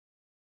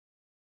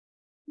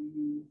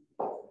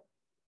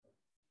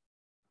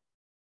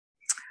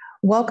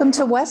Welcome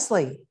to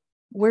Wesley.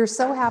 We're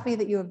so happy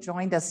that you have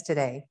joined us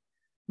today.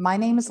 My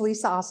name is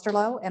Lisa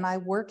Osterloh, and I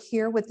work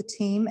here with the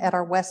team at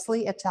our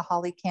Wesley at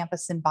Tehaleh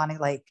campus in Bonnie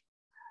Lake.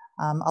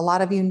 A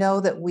lot of you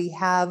know that we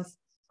have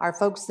our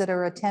folks that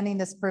are attending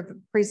this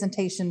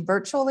presentation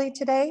virtually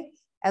today,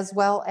 as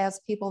well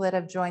as people that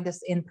have joined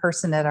us in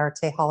person at our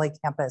Tehaleh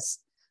campus.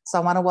 So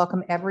I want to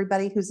welcome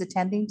everybody who's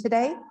attending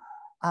today,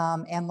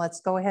 and let's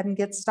go ahead and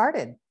get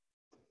started.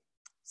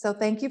 So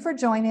thank you for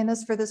joining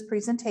us for this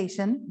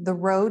presentation, The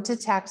Road to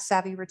Tax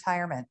Savvy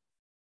Retirement.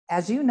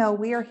 As you know,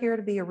 we are here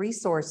to be a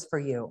resource for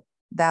you.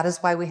 That is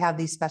why we have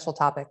these special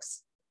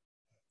topics.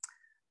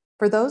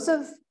 For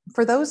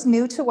those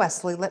new to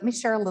Wesley, let me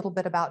share a little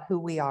bit about who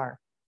we are.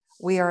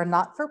 We are a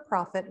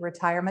not-for-profit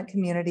retirement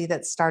community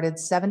that started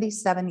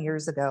 77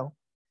 years ago.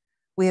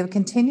 We have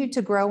continued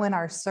to grow in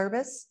our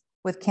service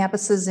with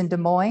campuses in Des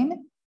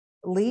Moines,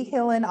 Lee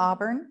Hill in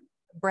Auburn,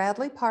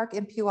 Bradley Park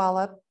in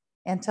Puyallup,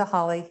 and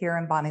Tehaleh here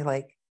in Bonnie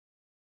Lake.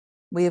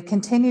 We have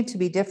continued to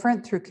be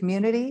different through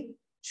community,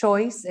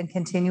 choice, and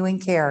continuing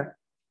care.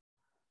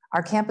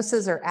 Our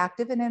campuses are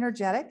active and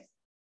energetic.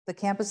 The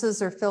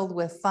campuses are filled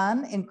with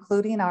fun,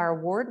 including our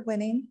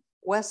award-winning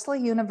Wesley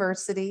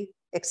University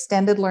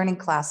extended learning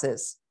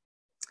classes.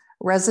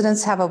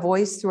 Residents have a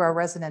voice through our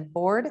resident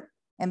board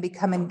and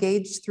become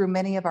engaged through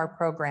many of our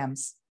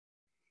programs.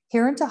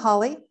 Here in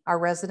Tehaleh, our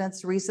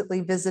residents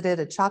recently visited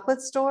a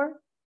chocolate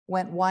store,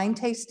 went wine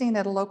tasting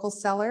at a local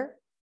cellar,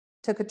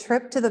 took a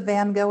trip to the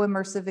Van Gogh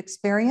immersive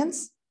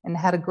experience, and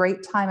had a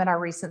great time at our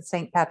recent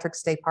St.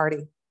 Patrick's Day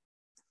party.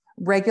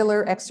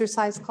 Regular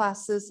exercise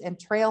classes and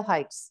trail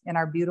hikes in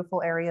our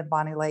beautiful area of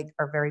Bonnie Lake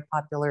are very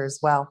popular as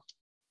well.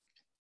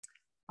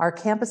 Our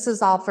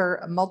campuses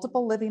offer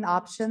multiple living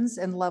options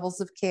and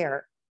levels of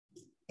care.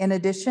 In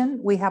addition,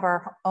 we have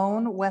our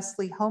own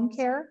Wesley Home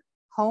Care,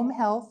 Home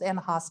Health, and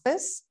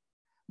Hospice.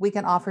 We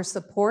can offer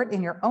support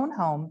in your own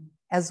home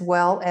as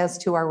well as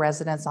to our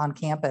residents on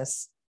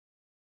campus.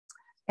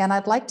 And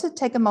I'd like to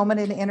take a moment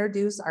and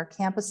introduce our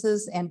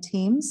campuses and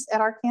teams at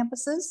our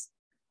campuses.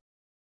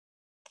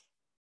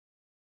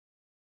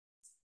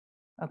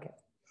 Okay.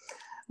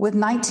 With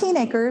 19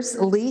 acres,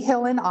 Lee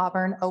Hill in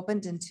Auburn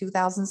opened in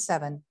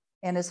 2007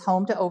 and is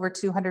home to over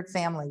 200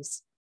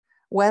 families.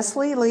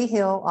 Wesley Lee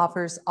Hill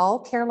offers all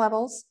care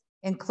levels,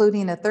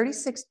 including a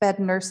 36-bed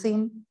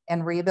nursing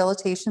and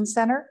rehabilitation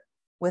center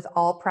with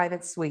all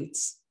private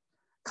suites.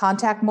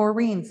 Contact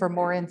Maureen for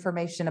more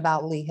information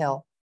about Lee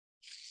Hill.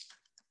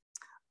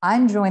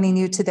 I'm joining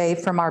you today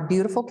from our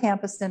beautiful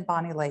campus in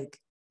Bonnie Lake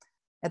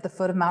at the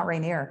foot of Mount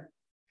Rainier.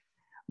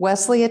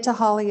 Wesley at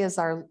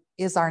Tehaleh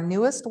is our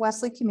newest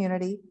Wesley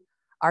community.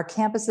 Our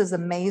campus is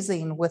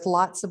amazing with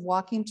lots of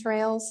walking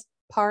trails,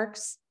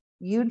 parks,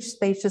 huge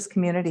spacious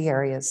community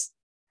areas.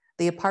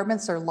 The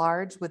apartments are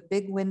large with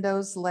big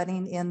windows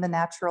letting in the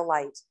natural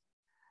light.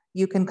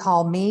 You can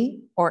call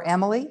me or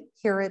Emily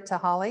here at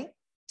Tehaleh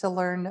to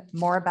learn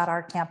more about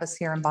our campus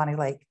here in Bonnie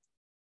Lake.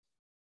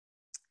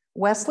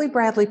 Wesley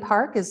Bradley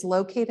Park is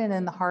located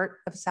in the heart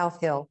of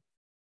South Hill,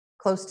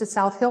 close to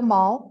South Hill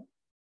Mall,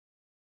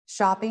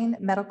 shopping,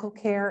 medical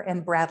care,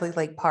 and Bradley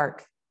Lake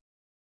Park.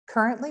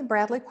 Currently,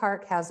 Bradley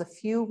Park has a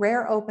few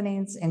rare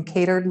openings in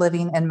catered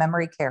living and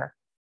memory care.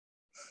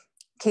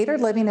 Catered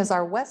living is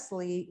our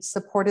Wesley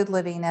supported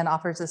living and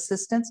offers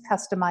assistance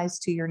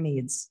customized to your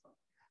needs.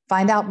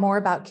 Find out more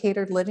about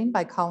catered living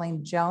by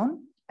calling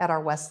Joan at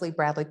our Wesley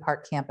Bradley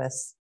Park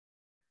campus.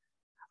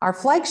 Our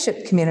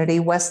flagship community,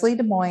 Wesley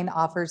Des Moines,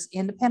 offers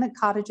independent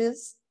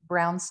cottages,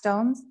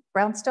 brownstone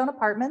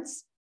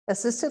apartments,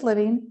 assisted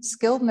living,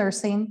 skilled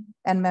nursing,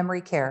 and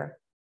memory care.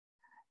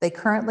 They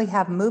currently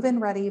have move-in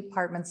ready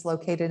apartments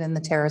located in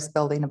the terrace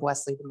building of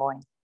Wesley Des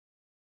Moines.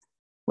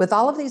 With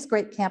all of these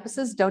great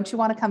campuses, don't you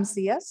want to come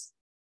see us?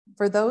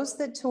 For those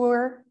that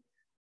tour,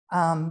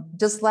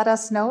 just let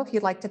us know if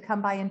you'd like to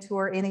come by and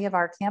tour any of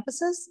our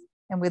campuses,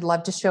 and we'd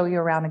love to show you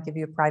around and give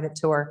you a private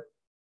tour.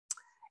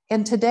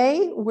 And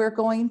today we're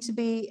going to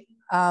be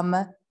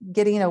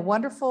getting a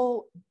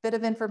wonderful bit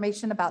of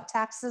information about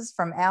taxes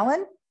from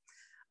Alan,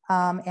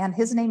 and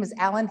his name is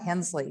Alan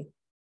Hensley.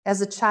 As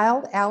a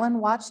child, Alan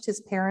watched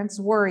his parents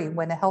worry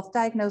when a health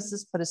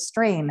diagnosis put a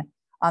strain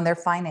on their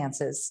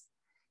finances.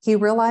 He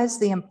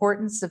realized the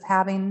importance of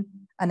having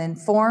an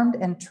informed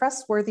and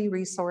trustworthy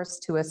resource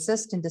to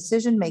assist in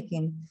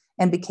decision-making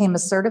and became a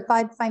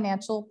certified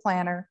financial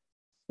planner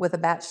with a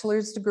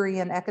bachelor's degree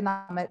in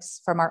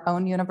economics from our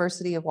own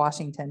University of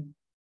Washington.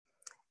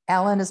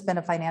 Alan has been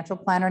a financial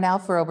planner now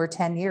for over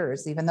 10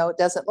 years, even though it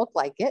doesn't look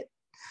like it.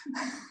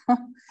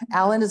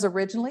 Alan is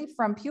originally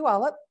from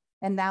Puyallup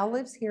and now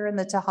lives here in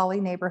the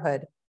Tehaleh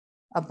neighborhood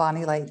of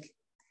Bonnie Lake.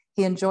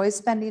 He enjoys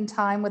spending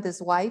time with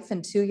his wife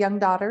and 2 young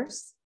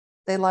daughters.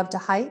 They love to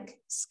hike,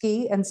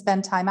 ski, and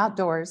spend time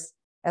outdoors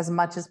as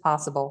much as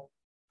possible.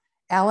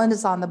 Alan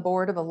is on the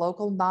board of a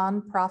local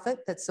nonprofit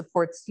that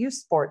supports youth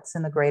sports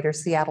in the greater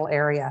Seattle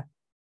area.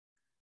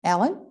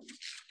 Alan?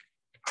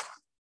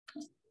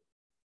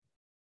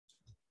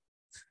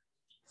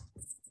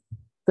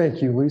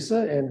 Thank you,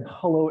 Lisa, and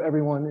hello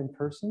everyone in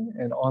person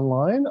and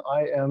online.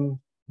 I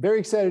am very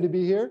excited to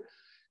be here,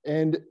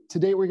 and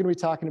today we're going to be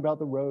talking about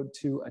the road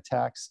to a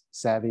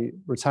tax-savvy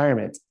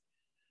retirement.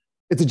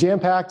 It's a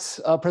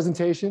jam-packed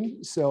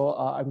presentation, so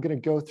I'm going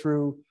to go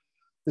through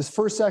this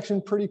first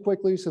section pretty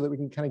quickly so that we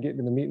can kind of get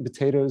into the meat and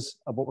potatoes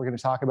of what we're going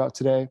to talk about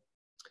today.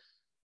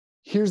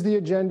 Here's the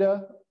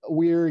agenda.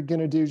 We're going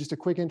to do just a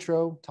quick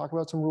intro, talk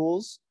about some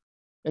rules,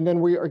 and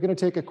then we are going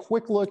to take a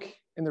quick look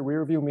in the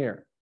rearview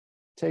mirror.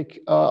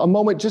 Take a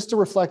moment just to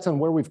reflect on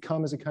where we've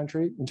come as a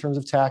country in terms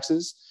of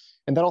taxes,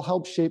 and that'll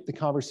help shape the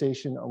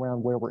conversation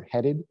around where we're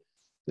headed,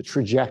 the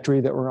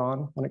trajectory that we're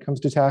on when it comes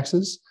to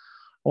taxes.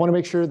 I want to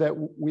make sure that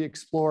we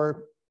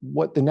explore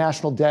what the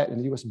national debt and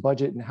the US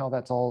budget and how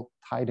that's all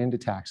tied into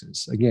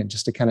taxes. Again,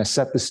 just to kind of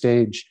set the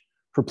stage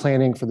for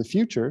planning for the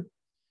future.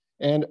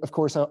 And of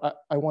course,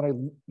 I want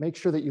to make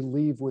sure that you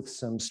leave with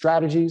some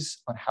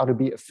strategies on how to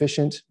be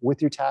efficient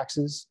with your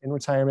taxes in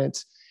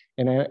retirement.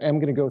 And I am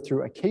going to go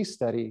through a case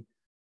study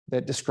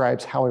that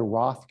describes how a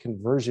Roth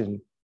conversion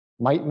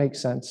might make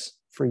sense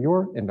for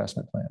your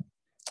investment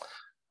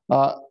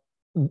plan.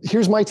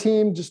 Here's my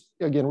team. Just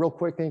again, real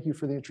quick, thank you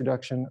for the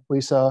introduction,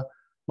 Lisa.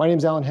 My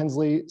name's Alan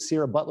Hensley.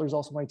 Sierra Butler is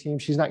also my team.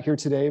 She's not here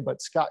today,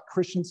 but Scott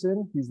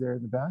Christensen, he's there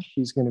in the back.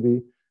 He's going to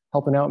be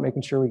helping out,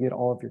 making sure we get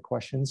all of your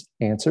questions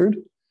answered.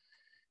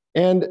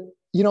 And,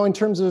 you know, in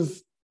terms of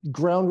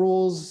ground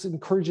rules,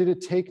 encourage you to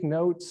take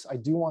notes. I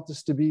do want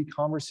this to be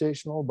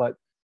conversational, but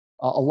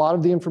a lot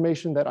of the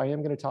information that I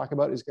am going to talk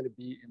about is going to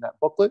be in that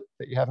booklet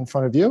that you have in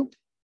front of you.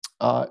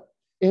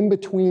 In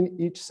between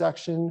each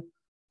section,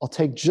 I'll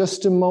take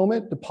just a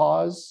moment to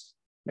pause,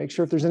 make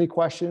sure if there's any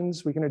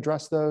questions, we can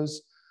address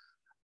those.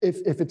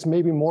 If it's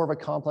maybe more of a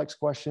complex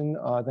question,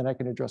 then I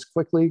can address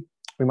quickly.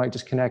 We might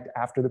just connect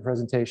after the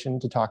presentation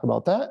to talk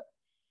about that.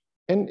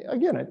 And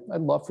again,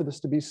 I'd love for this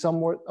to be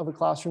somewhat of a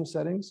classroom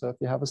setting. So if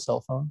you have a cell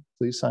phone,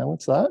 please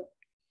silence that.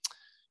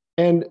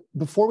 And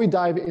before we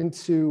dive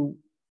into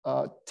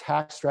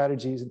tax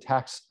strategies and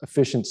tax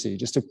efficiency,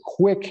 just a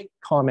quick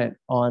comment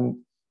on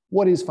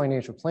what is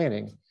financial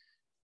planning.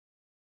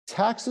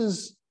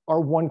 Taxes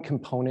are one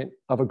component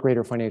of a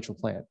greater financial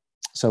plan.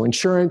 So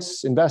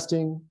insurance,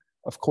 investing,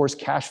 of course,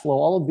 cash flow,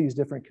 all of these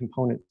different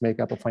components make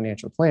up a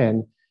financial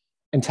plan.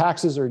 And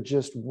taxes are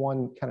just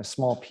one kind of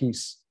small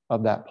piece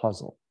of that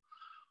puzzle.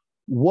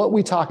 What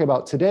we talk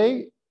about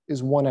today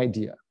is one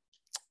idea,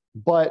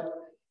 but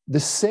the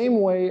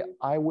same way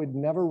I would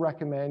never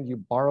recommend you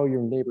borrow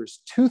your neighbor's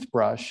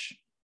toothbrush,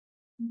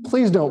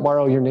 please don't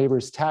borrow your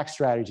neighbor's tax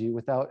strategy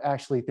without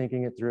actually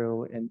thinking it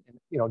through and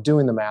you know,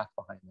 doing the math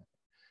behind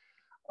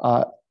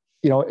it.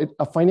 You know,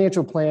 a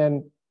financial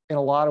plan in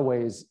a lot of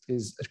ways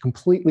is a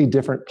completely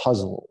different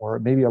puzzle, or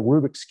maybe a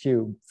Rubik's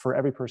Cube for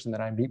every person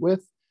that I meet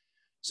with.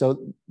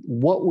 So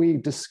what we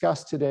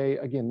discussed today,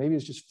 again, maybe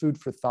it's just food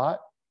for thought.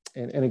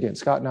 And again,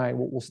 Scott and I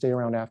will stay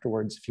around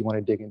afterwards if you want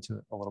to dig into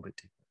it a little bit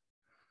deeper.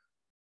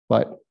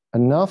 But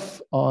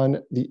enough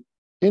on the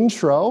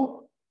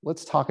intro.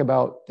 Let's talk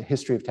about the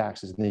history of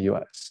taxes in the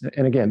US.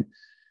 And again,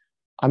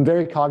 I'm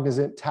very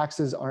cognizant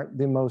taxes aren't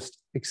the most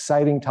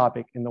exciting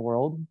topic in the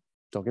world.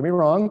 Don't get me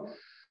wrong.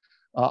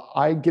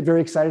 I get very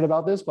excited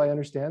about this, but I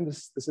understand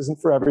this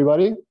isn't for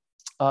everybody.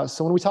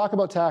 So when we talk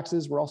about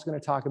taxes, we're also going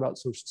to talk about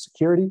Social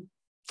Security.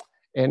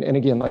 And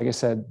again, like I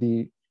said,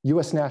 the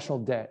US national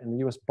debt and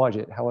the US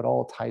budget, how it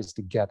all ties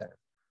together.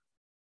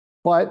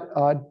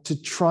 But to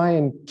try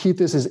and keep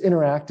this as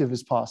interactive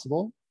as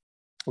possible,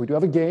 we do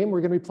have a game we're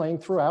going to be playing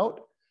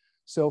throughout.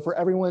 So for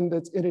everyone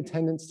that's in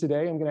attendance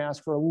today, I'm going to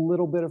ask for a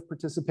little bit of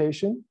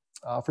participation.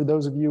 For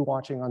those of you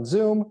watching on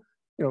Zoom,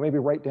 you know, maybe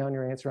write down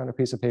your answer on a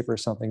piece of paper or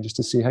something just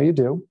to see how you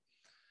do.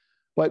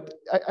 But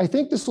I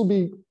think this will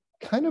be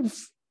kind of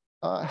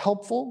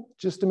helpful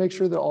just to make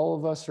sure that all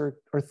of us are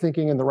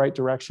thinking in the right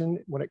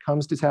direction when it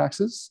comes to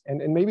taxes.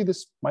 And maybe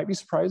this might be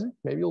surprising.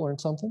 Maybe you'll learn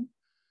something.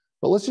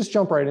 But let's just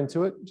jump right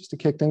into it just to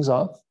kick things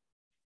off.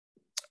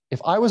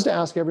 If I was to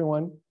ask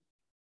everyone,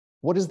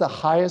 what is the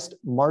highest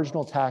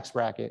marginal tax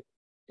bracket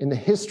in the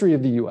history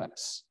of the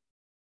US?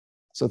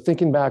 So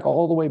thinking back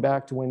all the way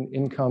back to when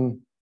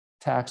income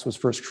tax was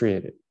first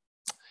created.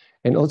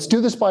 And let's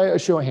do this by a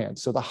show of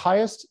hands. So the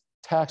highest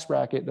tax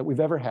bracket that we've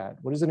ever had,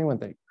 what does anyone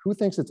think? Who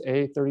thinks it's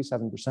A,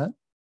 37%?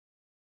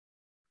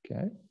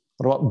 Okay.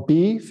 What about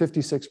B,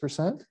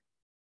 56%?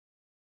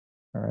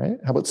 All right.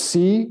 How about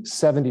C,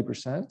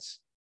 70%?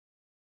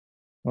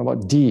 What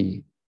about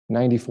D,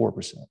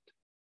 94%?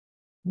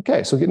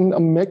 Okay, so getting a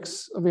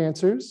mix of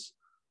answers.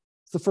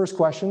 It's the first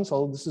question,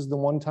 so this is the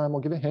one time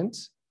I'll give a hint.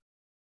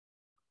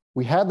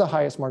 We had the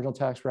highest marginal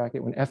tax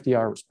bracket when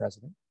FDR was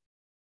president.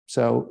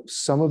 So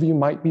some of you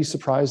might be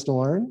surprised to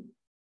learn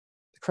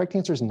the correct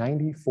answer is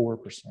 94%.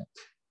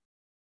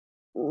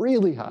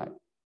 Really high.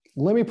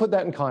 Let me put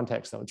that in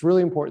context, though. It's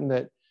really important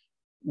that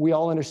we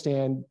all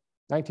understand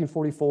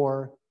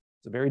 1944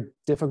 is a very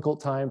difficult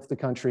time for the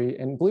country.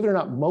 And believe it or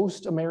not,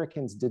 most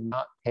Americans did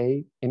not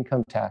pay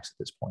income tax at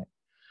this point.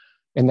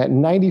 And that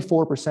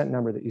 94%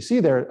 number that you see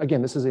there,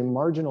 again, this is a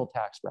marginal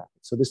tax bracket.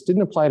 So this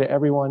didn't apply to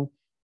everyone.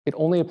 it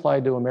only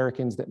applied to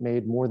Americans that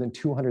made more than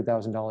 $200,000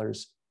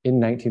 in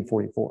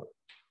 1944,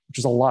 which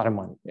is a lot of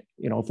money.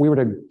 You know, if we were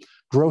to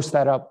gross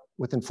that up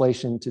with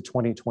inflation to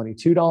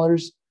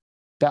 $2022,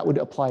 that would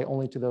apply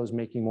only to those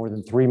making more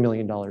than $3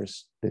 million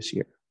this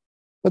year.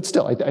 But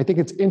still, I think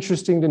it's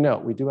interesting to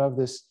note, we do have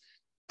this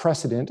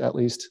precedent, at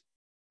least,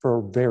 for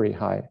a very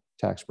high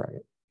tax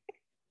bracket.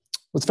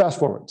 Let's fast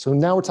forward. So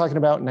now we're talking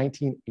about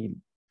 1980.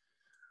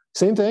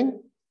 Same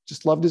thing,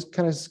 just love to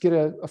kind of get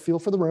a feel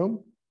for the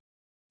room.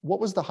 What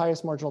was the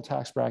highest marginal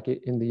tax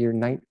bracket in the year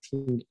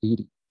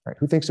 1980? Right,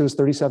 who thinks it was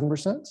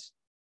 37%?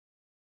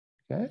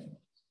 Okay.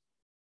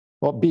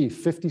 Well, B,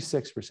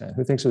 56%.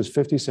 Who thinks it was 56%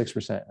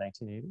 in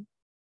 1980?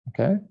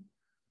 Okay.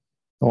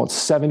 Well,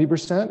 it's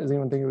 70%. Does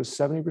anyone think it was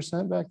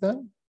 70% back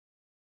then?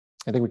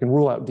 I think we can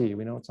rule out D.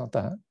 We know it's not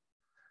that.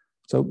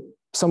 So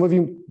some of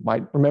you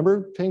might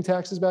remember paying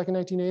taxes back in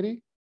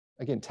 1980.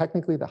 Again,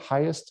 technically the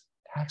highest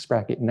tax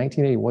bracket in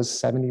 1980 was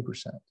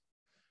 70%.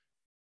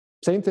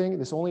 Same thing,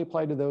 this only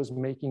applied to those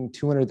making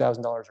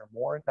 $200,000 or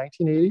more in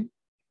 1980.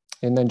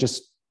 And then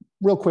just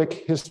real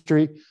quick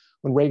history,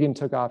 when Reagan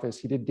took office,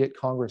 he did get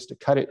Congress to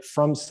cut it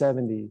from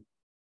 70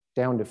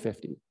 down to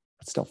 50.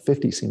 But still,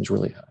 50 seems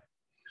really high.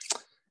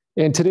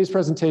 In today's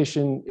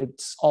presentation,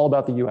 it's all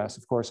about the US.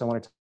 Of course, I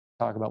want to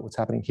talk about what's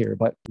happening here.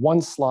 But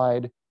one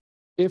slide,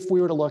 if we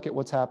were to look at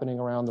what's happening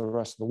around the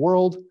rest of the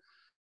world,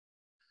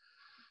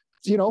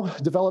 you know,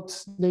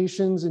 developed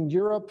nations in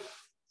Europe,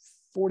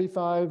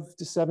 45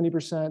 to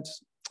 70%.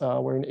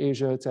 Where in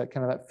Asia, it's at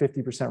kind of that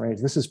 50%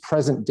 range. This is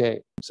present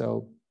day.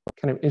 So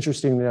kind of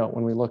interesting to note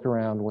when we look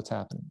around what's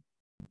happening.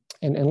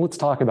 And let's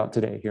talk about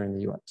today here in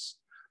the US.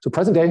 So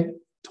present day,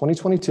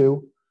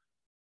 2022,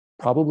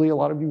 probably a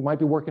lot of you might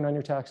be working on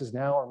your taxes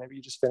now, or maybe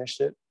you just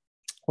finished it.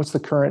 What's the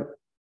current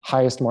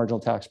highest marginal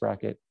tax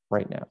bracket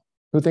right now?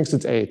 Who thinks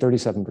it's A,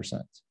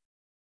 37%?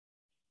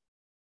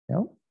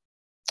 No?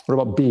 What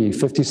about B,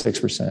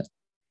 56%?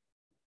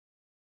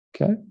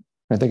 Okay.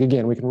 I think,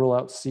 again, we can rule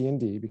out C and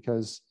D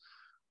because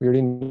we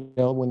already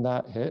know when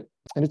that hit,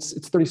 and it's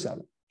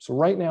 37. So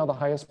right now, the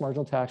highest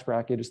marginal tax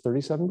bracket is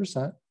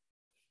 37%,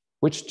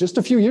 which just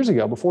a few years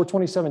ago, before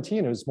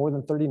 2017, it was more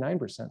than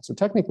 39%. So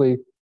technically,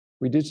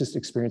 we did just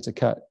experience a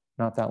cut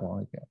not that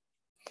long ago.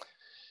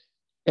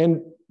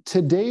 And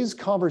today's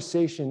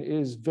conversation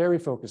is very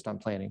focused on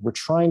planning. We're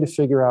trying to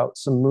figure out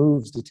some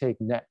moves to take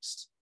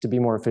next to be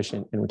more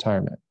efficient in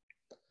retirement.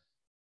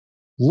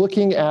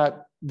 Looking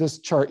at this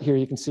chart here,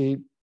 you can see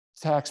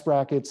tax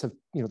brackets have,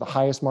 you know, the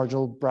highest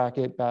marginal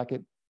bracket back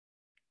at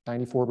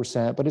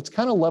 94%, but it's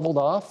kind of leveled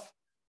off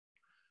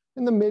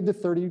in the mid to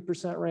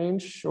 30%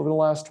 range over the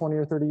last 20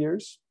 or 30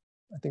 years.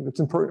 I think it's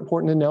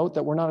important to note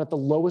that we're not at the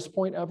lowest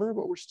point ever,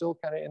 but we're still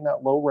kind of in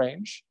that low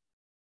range.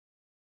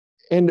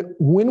 And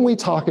when we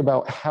talk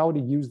about how to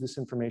use this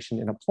information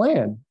in a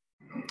plan,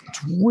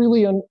 it's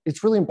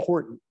really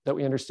important that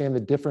we understand the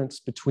difference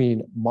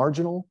between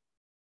marginal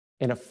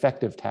and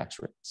effective tax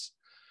rates.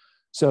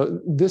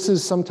 So this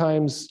is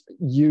sometimes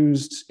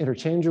used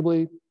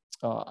interchangeably.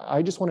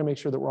 I just want to make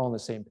sure that we're all on the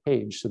same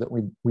page so that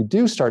we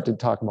do start to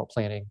talk about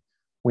planning.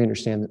 We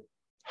understand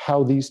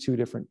how these two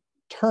different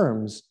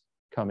terms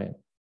come in.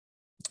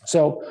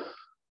 So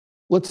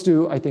let's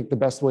do, I think the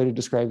best way to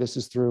describe this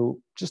is through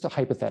just a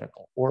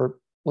hypothetical, or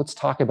let's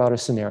talk about a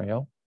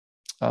scenario.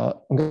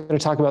 I'm going to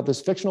talk about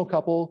this fictional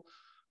couple.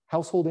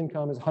 Household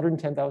income is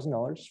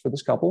 $110,000 for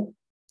this couple.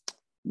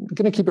 I'm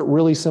going to keep it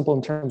really simple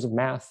in terms of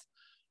math.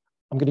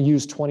 I'm going to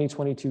use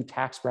 2022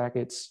 tax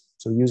brackets.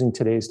 So using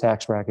today's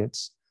tax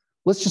brackets,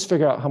 let's just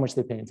figure out how much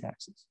they pay in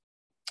taxes.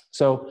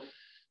 So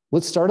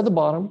let's start at the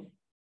bottom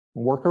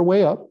and work our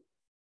way up.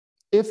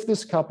 If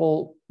this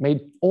couple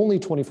made only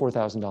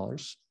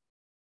 $24,000,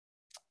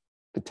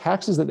 the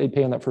taxes that they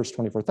pay on that first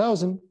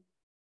 $24,000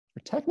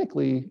 are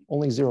technically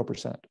only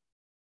 0%.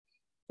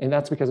 And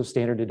that's because of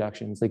standard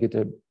deductions. They get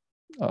to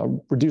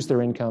reduce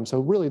their income. So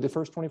really the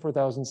first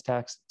 $24,000 is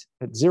taxed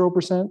at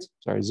 0%,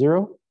 sorry,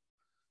 0.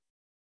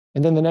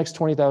 And then the next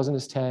 20,000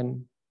 is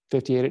 10,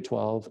 58 at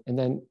 12. And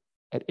then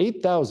at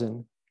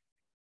 8,000,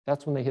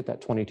 that's when they hit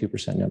that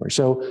 22% number.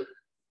 So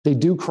they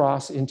do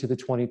cross into the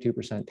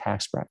 22%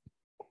 tax bracket.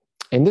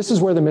 And this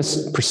is where the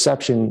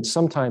misperception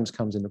sometimes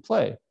comes into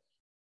play.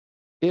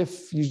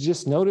 If you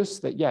just notice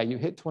that, yeah, you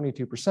hit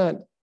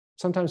 22%,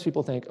 sometimes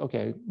people think,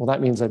 okay, well,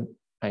 that means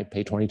I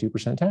pay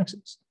 22%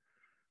 taxes.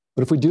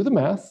 But if we do the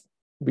math,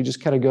 we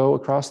just kind of go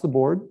across the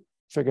board,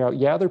 figure out,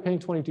 yeah, they're paying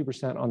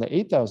 22% on the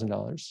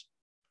 $8,000,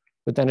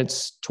 but then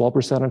it's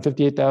 12% on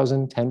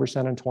 58,000,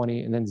 10% on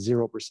 20, and then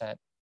 0%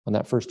 on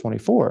that first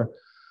 24.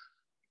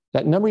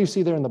 That number you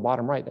see there in the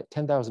bottom right, that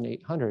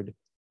 10,800,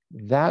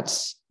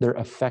 that's their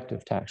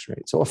effective tax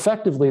rate. So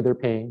effectively, they're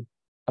paying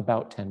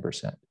about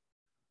 10%.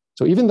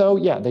 So even though,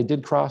 yeah, they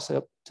did cross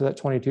up to that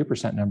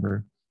 22%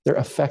 number, their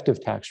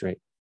effective tax rate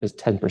is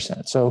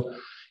 10%. So,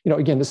 you know,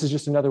 again, this is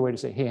just another way to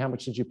say, hey, how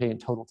much did you pay in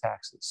total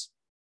taxes?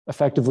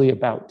 Effectively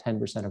about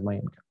 10% of my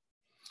income.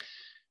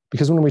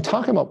 Because when we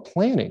talk about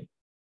planning,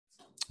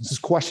 this is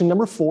question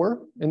number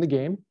 4 in the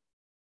game.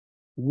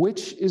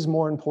 Which is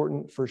more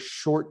important for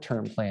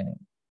short-term planning?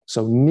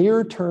 So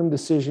near-term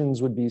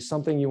decisions would be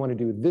something you want to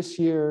do this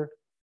year,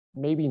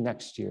 maybe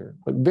next year,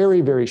 but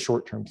very, very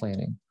short-term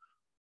planning.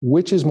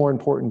 Which is more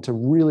important to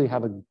really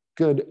have a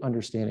good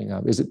understanding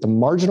of? Is it the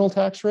marginal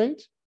tax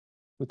rate?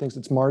 Who thinks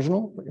it's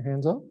marginal? Put your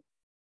hands up.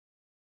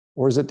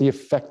 Or is it the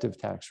effective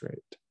tax rate?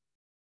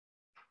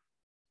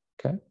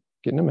 Okay,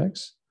 get in a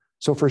mix.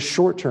 So for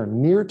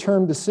short-term,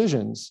 near-term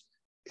decisions,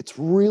 it's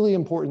really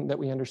important that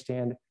we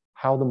understand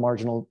how the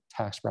marginal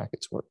tax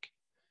brackets work.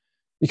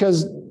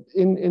 Because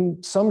in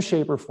some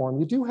shape or form,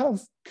 you do have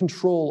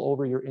control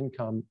over your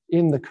income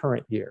in the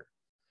current year.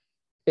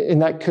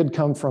 And that could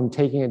come from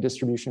taking a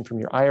distribution from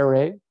your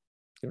IRA,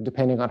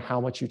 depending on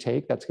how much you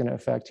take, that's going to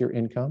affect your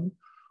income.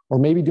 Or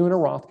maybe doing a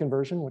Roth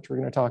conversion, which we're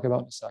going to talk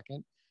about in a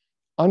second.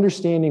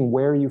 Understanding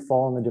where you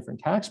fall in the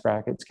different tax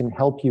brackets can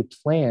help you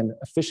plan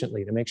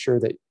efficiently to make sure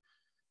that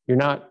you're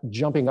not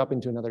jumping up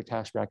into another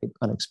tax bracket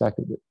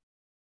unexpectedly.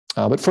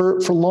 But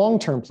for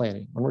long-term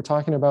planning, when we're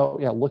talking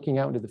about looking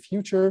out into the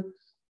future,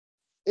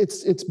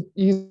 it's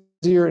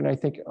easier and I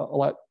think a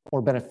lot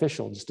more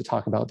beneficial just to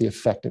talk about the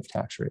effective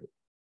tax rate.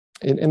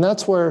 And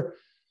that's where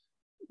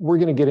we're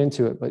going to get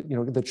into it. But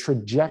the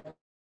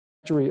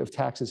trajectory of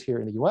taxes here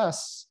in the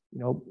US,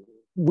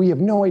 we have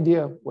no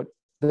idea what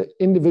the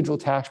individual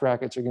tax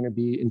brackets are going to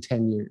be in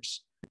 10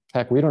 years.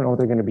 Heck, we don't know what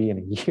they're going to be in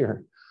a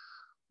year.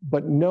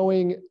 But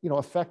knowing,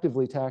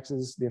 effectively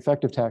taxes, the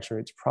effective tax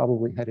rate's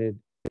probably headed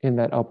in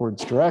that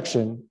upwards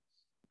direction.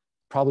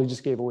 Probably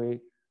just gave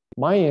away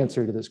my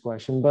answer to this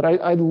question, but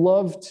I'd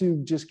love to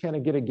just kind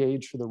of get a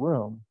gauge for the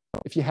room.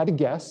 If you had to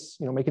guess,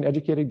 make an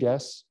educated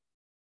guess,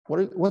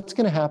 what's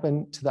going to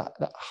happen to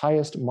the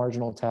highest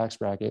marginal tax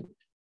bracket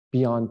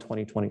beyond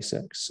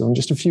 2026? So in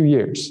just a few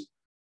years.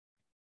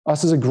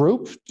 Us as a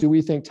group, do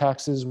we think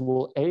taxes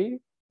will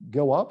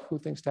go up? Who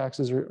thinks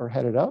taxes are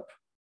headed up?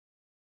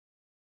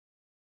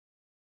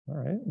 All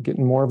right,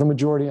 getting more of a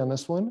majority on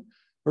this one.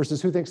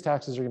 Versus who thinks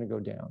taxes are going to go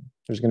down?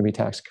 There's going to be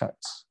tax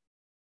cuts.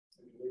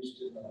 At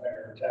least in the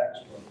higher tax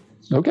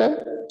brackets. Okay,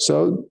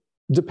 so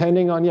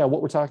depending on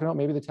what we're talking about,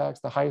 maybe the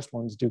highest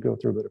ones do go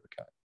through a bit of a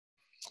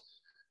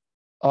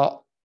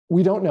cut.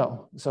 We don't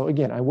know. So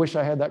again, I wish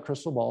I had that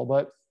crystal ball,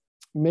 but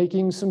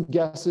making some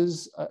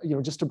guesses,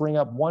 just to bring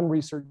up one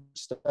research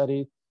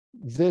study.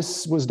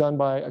 This was done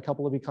by a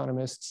couple of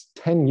economists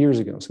 10 years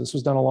ago. So this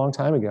was done a long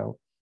time ago.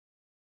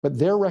 But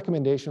their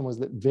recommendation was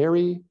that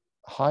very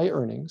high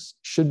earnings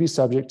should be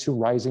subject to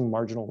rising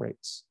marginal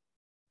rates.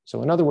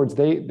 So in other words,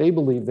 they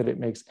believe that it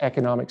makes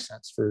economic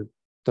sense for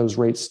those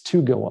rates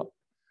to go up.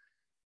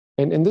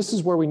 And this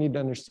is where we need to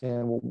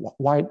understand, well,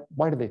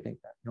 why do they think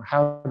that?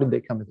 How did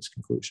they come to this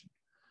conclusion?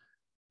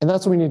 And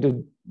that's when we need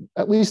to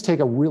at least take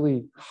a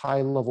really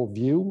high level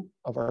view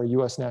of our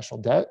US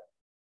national debt.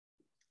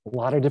 A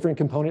lot of different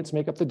components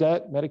make up the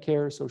debt: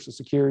 Medicare, Social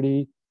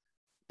Security,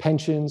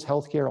 pensions,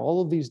 healthcare,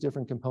 all of these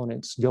different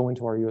components go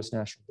into our US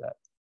national debt.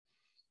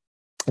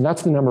 And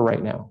that's the number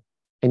right now.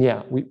 And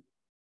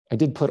I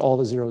did put all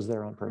the zeros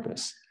there on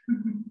purpose.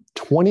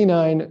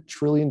 $29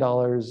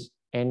 trillion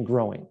and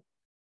growing.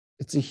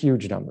 It's a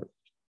huge number.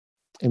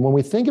 And when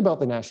we think about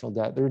the national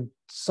debt,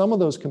 some of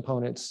those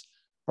components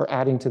are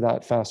adding to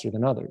that faster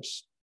than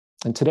others.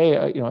 And today,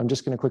 I'm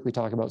just going to quickly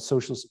talk about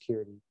Social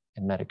Security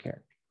and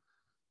Medicare.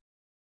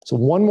 So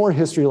one more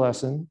history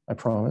lesson, I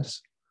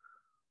promise.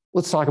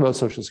 Let's talk about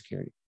Social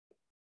Security.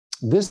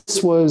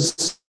 This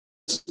was,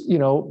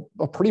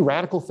 a pretty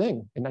radical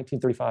thing in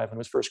 1935 when it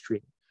was first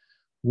created.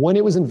 When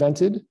it was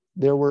invented,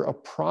 there were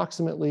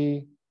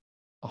approximately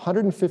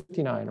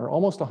 159 or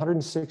almost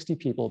 160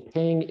 people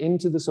paying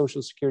into the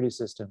Social Security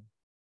system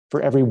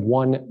for every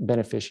one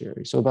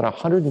beneficiary. So about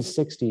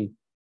 160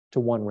 to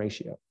 1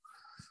 ratio.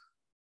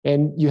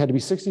 And you had to be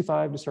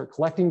 65 to start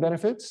collecting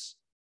benefits.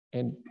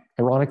 And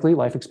ironically,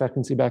 life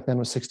expectancy back then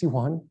was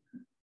 61.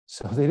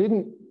 So they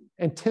didn't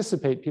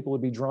anticipate people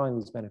would be drawing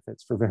these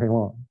benefits for very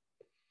long.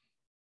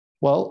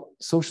 Well,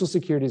 Social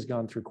Security has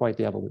gone through quite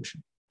the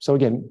evolution. So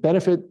again,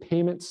 benefit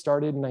payments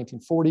started in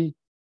 1940.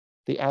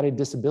 They added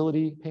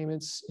disability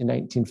payments in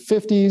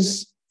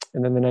 1950s.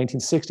 And then the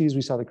 1960s,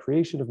 we saw the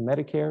creation of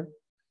Medicare.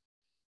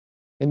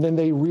 And then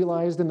they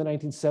realized in the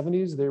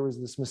 1970s, there was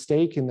this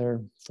mistake in their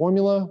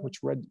formula, which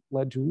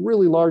led to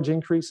really large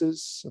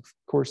increases. Of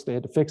course, they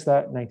had to fix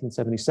that in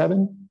 1977.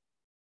 And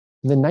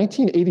then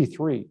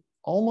 1983,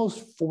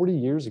 almost 40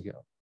 years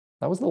ago,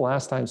 that was the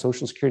last time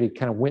Social Security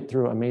kind of went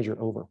through a major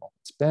overhaul.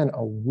 It's been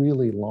a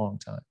really long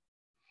time.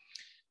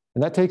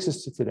 And that takes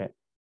us to today.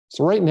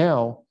 So right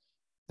now,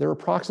 there are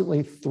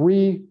approximately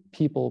 3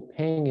 people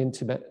paying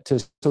into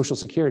Social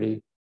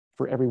Security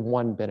for every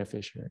 1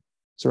 beneficiary.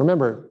 So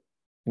remember,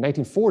 in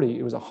 1940,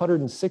 it was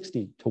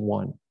 160 to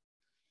 1.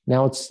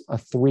 Now it's a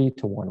 3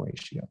 to 1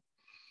 ratio.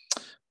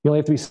 You only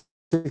have to be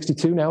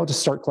 62 now to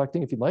start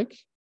collecting if you'd like.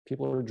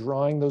 People are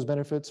drawing those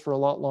benefits for a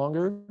lot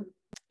longer.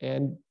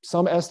 And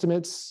some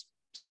estimates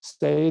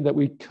say that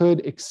we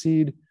could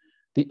exceed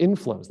the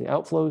inflows. The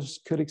outflows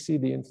could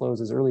exceed the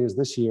inflows as early as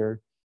this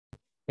year.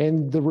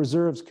 And the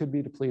reserves could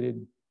be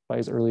depleted by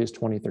as early as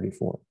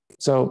 2034.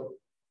 So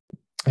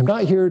I'm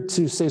not here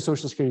to say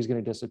Social Security is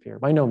going to disappear.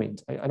 By no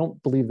means. I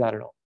don't believe that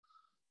at all.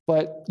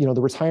 But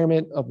the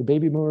retirement of the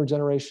baby boomer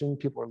generation,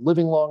 people are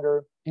living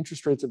longer.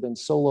 Interest rates have been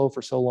so low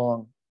for so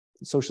long.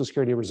 Social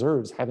Security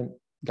reserves haven't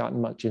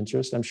gotten much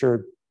interest. I'm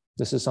sure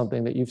this is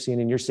something that you've seen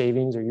in your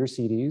savings or your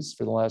CDs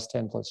for the last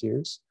 10 plus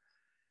years.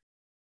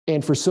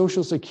 And for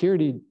Social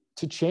Security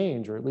to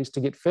change, or at least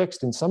to get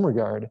fixed in some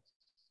regard,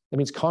 that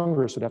means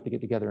Congress would have to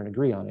get together and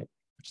agree on it,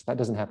 which that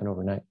doesn't happen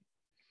overnight.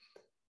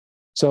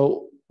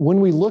 So when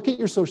we look at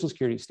your Social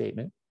Security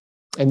statement,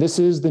 and this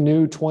is the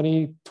new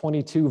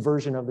 2022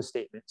 version of the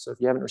statement. So if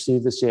you haven't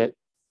received this yet,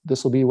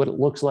 this will be what it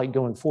looks like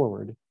going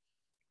forward.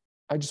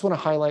 I just want to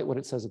highlight what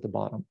it says at the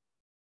bottom.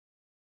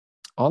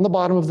 On the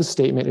bottom of the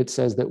statement, it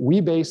says that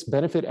we base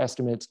benefit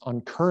estimates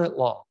on current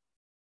law,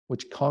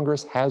 which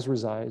Congress has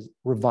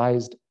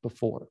revised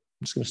before.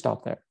 I'm just going to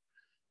stop there.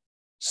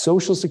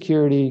 Social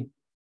Security,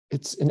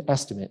 it's an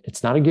estimate.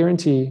 It's not a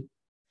guarantee,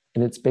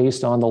 and it's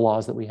based on the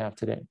laws that we have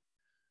today.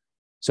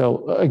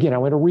 So again, I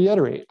want to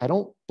reiterate, I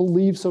don't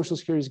believe Social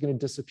Security is going to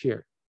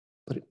disappear,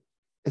 but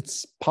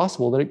it's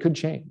possible that it could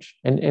change.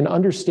 And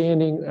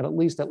understanding and at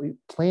least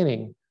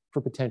planning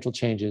for potential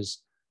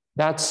changes,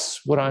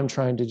 that's what I'm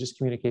trying to just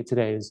communicate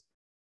today, is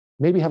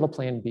maybe have a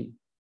plan B,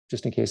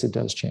 just in case it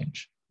does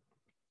change.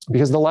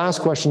 Because the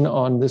last question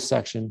on this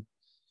section,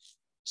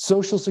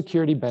 Social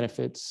Security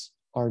benefits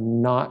are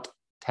not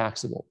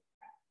taxable.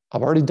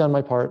 I've already done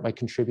my part by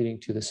contributing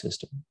to the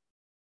system.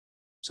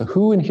 So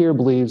who in here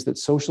believes that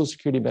Social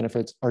Security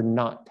benefits are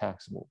not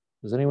taxable?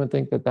 Does anyone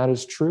think that that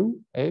is true,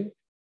 eh?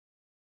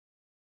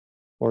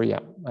 Or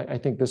yeah, I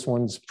think this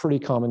one's pretty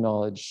common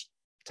knowledge.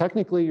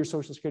 Technically, your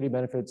Social Security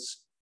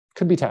benefits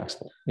could be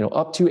taxable.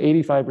 Up to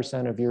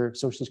 85% of your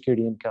Social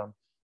Security income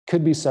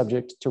could be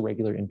subject to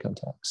regular income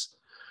tax.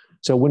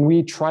 So when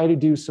we try to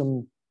do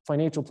some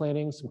financial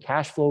planning, some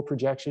cash flow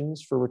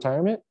projections for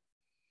retirement,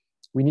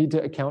 we need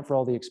to account for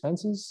all the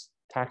expenses.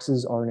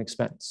 Taxes are an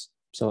expense.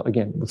 So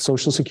again, with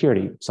Social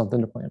Security,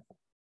 something to plan for.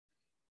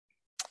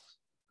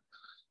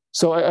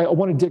 So I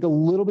want to dig a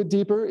little bit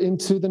deeper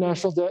into the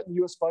national debt and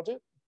US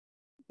budget,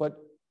 but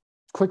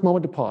quick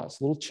moment to pause,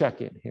 a little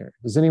check-in here.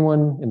 Does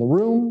anyone in the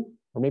room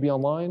or maybe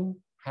online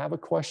have a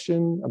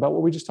question about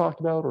what we just talked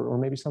about, or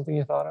maybe something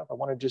you thought of? I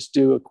want to just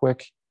do a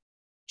quick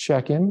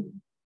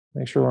check-in,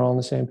 make sure we're all on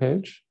the same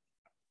page.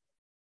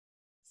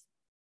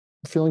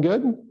 Feeling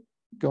good?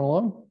 Going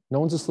along? No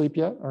one's asleep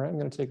yet? All right, I'm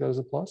going to take that as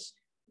a plus.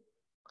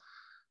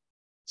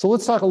 So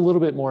let's talk a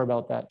little bit more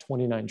about that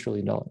 $29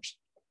 trillion.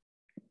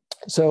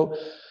 So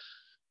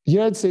the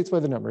United States by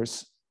the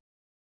numbers.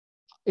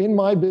 In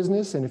my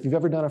business, and if you've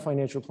ever done a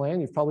financial plan,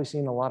 you've probably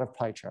seen a lot of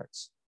pie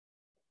charts.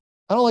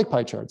 I don't like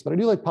pie charts, but I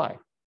do like pie.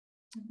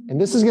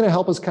 And this is going to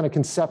help us kind of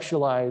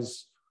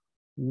conceptualize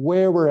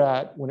where we're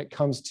at when it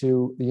comes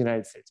to the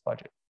United States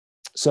budget.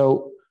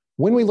 So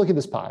when we look at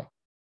this pie,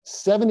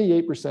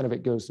 78% of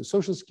it goes to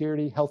Social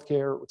Security,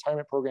 healthcare,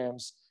 retirement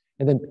programs,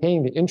 and then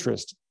paying the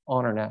interest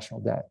on our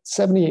national debt.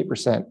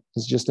 78%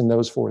 is just in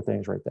those four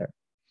things right there.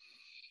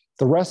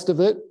 The rest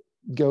of it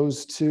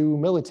goes to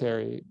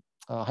military,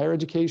 higher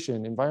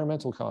education,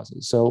 environmental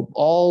causes. So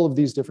all of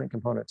these different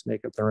components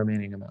make up the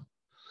remaining amount.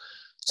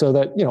 So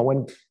that,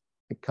 when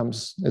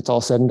it's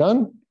all said and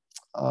done,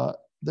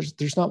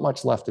 there's not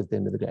much left at the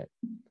end of the day.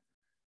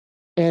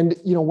 And,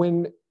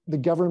 when the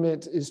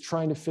government is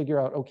trying to figure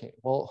out, okay,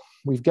 well,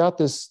 we've got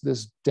this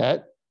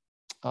debt,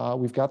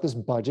 we've got this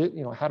budget,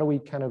 how do we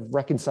kind of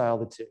reconcile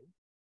the two?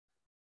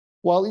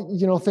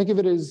 Well, think of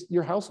it as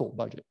your household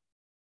budget.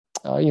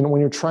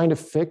 When you're trying to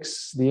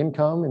fix the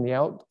income and the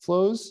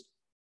outflows,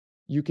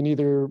 you can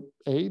either,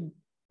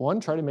 one,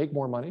 try to make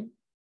more money.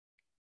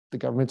 The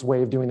government's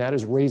way of doing that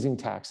is raising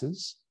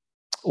taxes,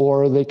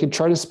 or they could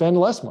try to spend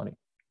less money.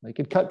 They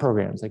could cut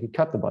programs, they could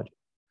cut the budget.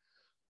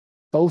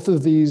 Both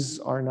of these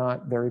are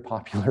not very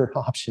popular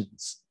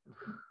options.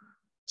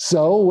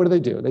 So what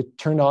do? They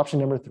turn to option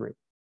number 3.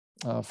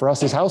 For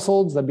us as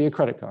households, that'd be a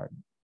credit card.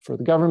 For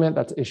the government,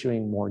 that's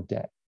issuing more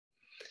debt.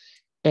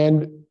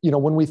 And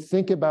when we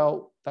think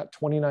about that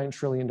 $29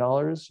 trillion,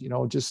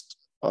 just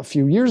a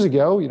few years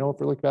ago, if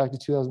we look back to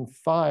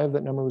 2005,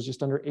 that number was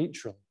just under $8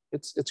 trillion.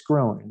 It's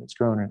grown and it's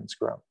grown and it's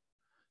grown.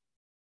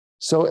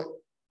 So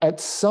at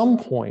some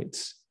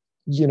point,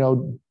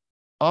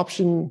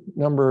 option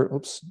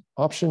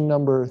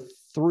number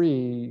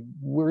 3,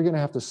 we're going to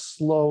have to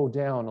slow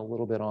down a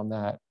little bit on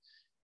that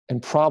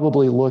and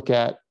probably look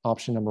at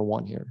option number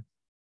 1 here,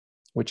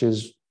 which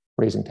is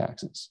raising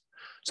taxes.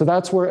 So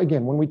that's where,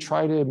 again, when we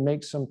try to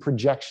make some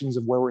projections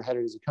of where we're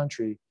headed as a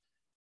country,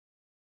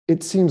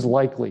 it seems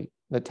likely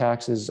that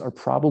taxes are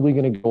probably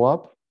going to go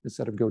up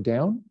instead of go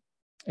down.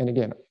 And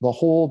again, the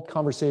whole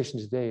conversation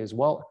today is,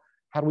 well,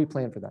 how do we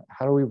plan for that?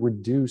 How do we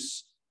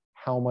reduce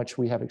how much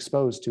we have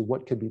exposed to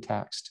what could be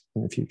taxed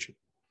in the future?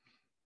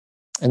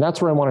 And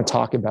that's where I want to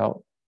talk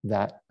about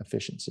that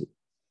efficiency.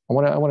 I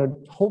want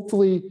to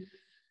hopefully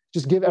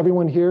just give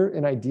everyone here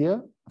an idea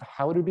of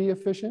how to be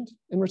efficient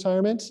in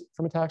retirement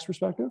from a tax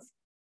perspective.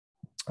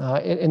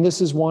 And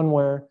this is one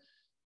where,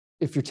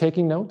 if you're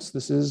taking notes,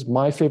 this is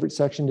my favorite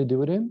section to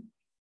do it in.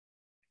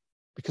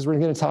 because we're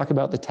going to talk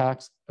about the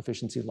tax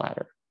efficiency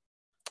ladder.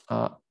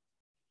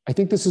 I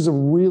think this is a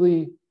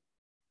really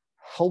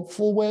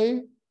helpful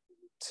way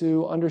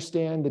to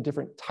understand the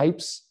different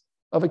types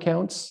of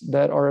accounts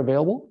that are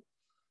available.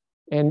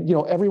 And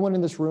everyone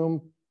in this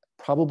room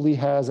probably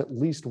has at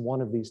least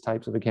one of these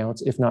types of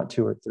accounts, if not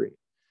two or three.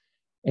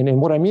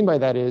 And what I mean by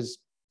that is,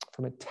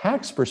 from a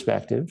tax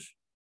perspective,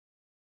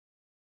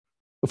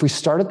 if we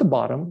start at the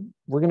bottom,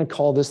 we're going to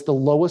call this the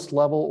lowest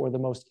level or the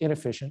most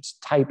inefficient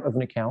type of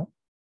an account.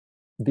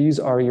 These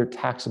are your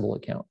taxable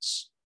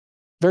accounts.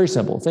 Very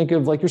simple. Think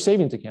of like your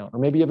savings account, or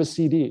maybe you have a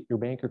CD at your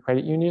bank or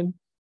credit union,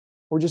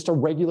 or just a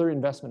regular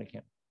investment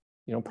account.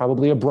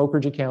 Probably a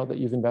brokerage account that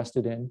you've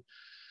invested in.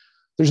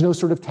 There's no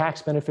sort of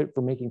tax benefit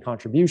for making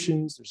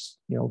contributions. There's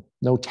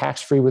no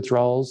tax-free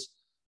withdrawals.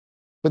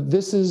 But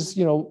this is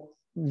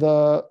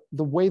the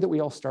way that we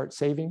all start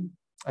saving,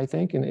 I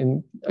think.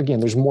 And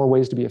again, there's more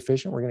ways to be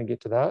efficient. We're going to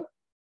get to that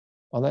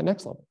on that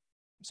next level.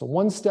 So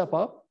one step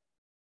up,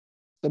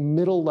 the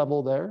middle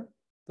level there,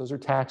 those are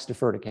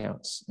tax-deferred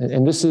accounts.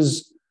 And this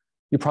is,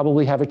 you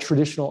probably have a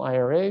traditional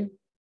IRA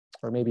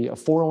or maybe a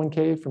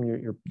 401k from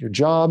your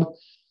job.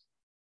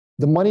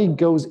 The money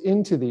goes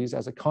into these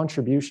as a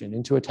contribution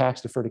into a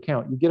tax-deferred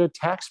account. You get a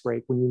tax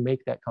break when you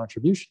make that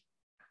contribution.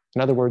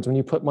 In other words, when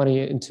you put money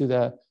into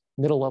the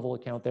middle level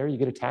account there, you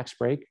get a tax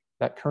break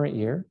that current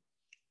year.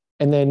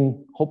 And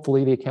then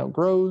hopefully the account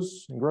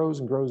grows and grows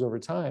and grows over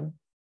time.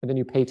 And then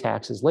you pay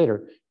taxes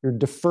later. You're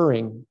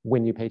deferring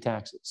when you pay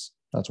taxes.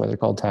 That's why they're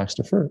called tax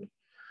deferred.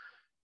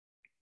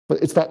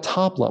 But it's that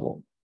top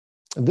level.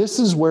 This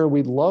is where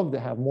we'd love to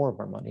have more of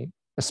our money,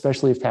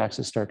 especially if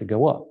taxes start to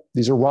go up.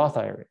 These are Roth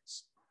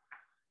IRAs.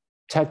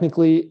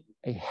 Technically,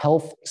 a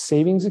health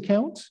savings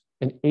account,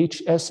 an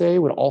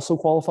HSA, would also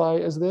qualify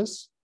as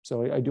this.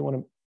 So I do want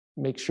to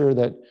make sure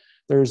that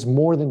there's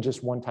more than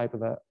just one type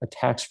of a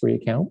tax-free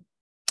account.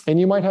 And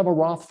you might have a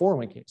Roth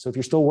 401k. So if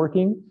you're still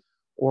working,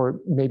 or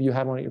maybe you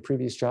had one at your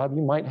previous job,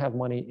 you might have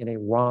money in a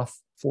Roth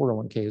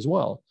 401k as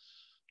well.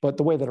 But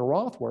the way that a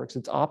Roth works,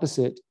 it's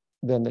opposite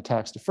than the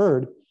tax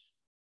deferred.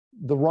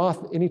 The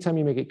Roth, anytime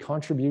you make a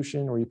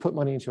contribution or you put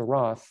money into a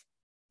Roth,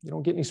 you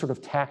don't get any sort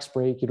of tax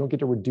break. You don't get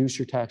to reduce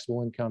your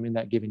taxable income in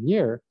that given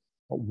year.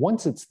 But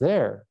once it's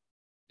there,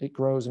 it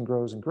grows and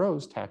grows and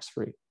grows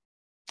tax-free.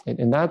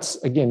 And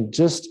that's, again,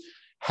 just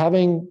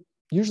having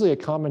usually a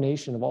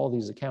combination of all of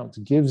these accounts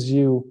gives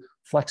you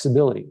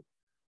flexibility.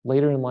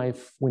 Later in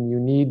life, when you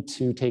need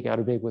to take out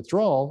a big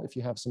withdrawal, if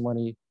you have some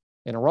money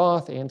in a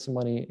Roth and some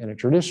money in a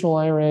traditional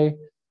IRA,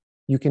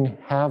 you can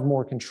have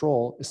more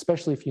control,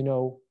 especially if you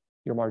know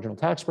your marginal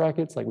tax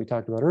brackets, like we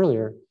talked about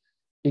earlier.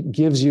 It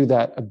gives you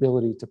that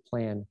ability to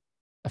plan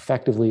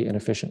effectively and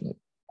efficiently.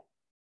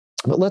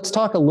 But let's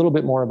talk a little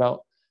bit more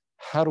about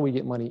how do we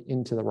get money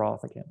into the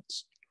Roth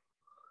accounts.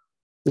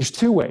 There's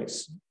two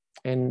ways,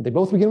 and they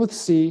both begin with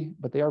C,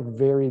 but they are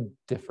very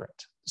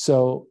different.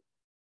 So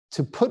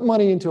to put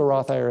money into a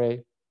Roth IRA,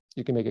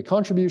 you can make a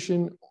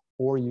contribution,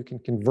 or you can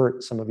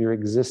convert some of your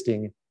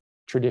existing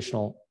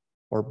traditional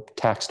or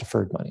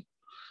tax-deferred money.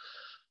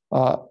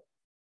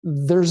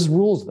 There's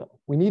rules, though.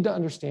 We need to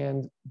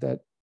understand that,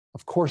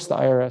 of course, the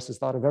IRS has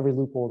thought of every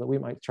loophole that we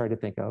might try to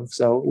think of.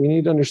 So we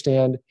need to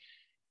understand,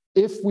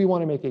 if we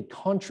want to make a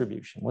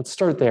contribution, let's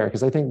start there,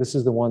 because I think this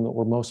is the one that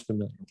we're most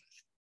familiar with.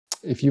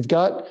 If you've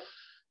got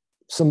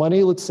some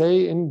money, let's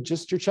say, in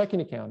just your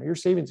checking account or your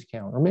savings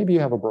account, or maybe you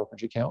have a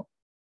brokerage account,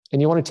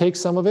 and you want to take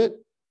some of it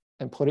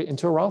and put it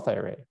into a Roth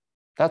IRA,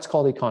 that's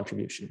called a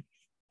contribution.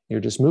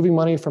 You're just moving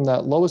money from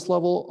that lowest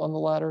level on the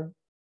ladder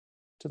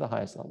to the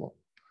highest level.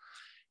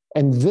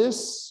 And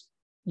this,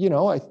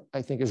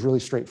 I think is really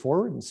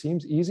straightforward and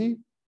seems easy.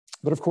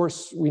 But of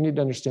course, we need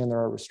to understand there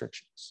are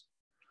restrictions.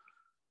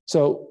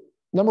 So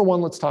number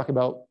one, let's talk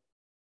about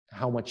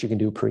how much you can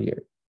do per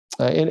year.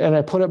 And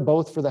I put it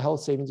both for the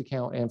health savings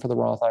account and for the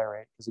Roth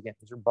IRA, because again,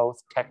 these are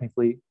both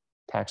technically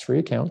tax-free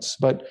accounts.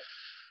 But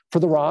for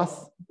the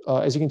Roth,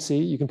 as you can see,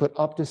 you can put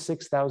up to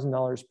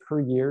 $6,000 per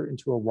year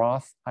into a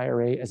Roth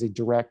IRA as a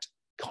direct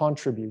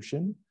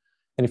contribution.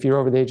 And if you're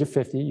over the age of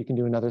 50, you can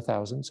do another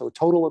 1,000. So a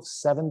total of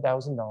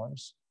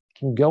 $7,000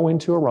 can go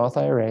into a Roth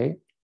IRA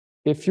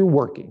if you're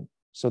working.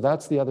 So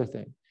that's the other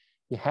thing.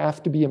 You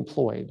have to be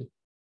employed.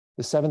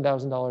 The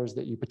 $7,000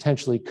 that you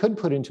potentially could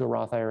put into a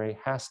Roth IRA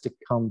has to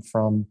come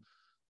from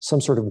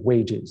some sort of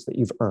wages that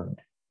you've earned.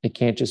 It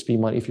can't just be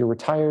money. If you're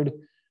retired,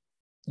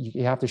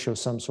 you have to show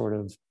some sort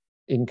of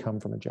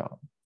income from a job.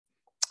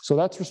 So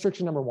that's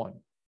restriction number one.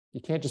 You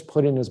can't just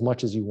put in as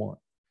much as you want.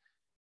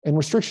 And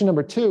restriction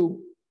number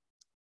two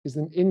is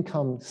an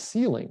income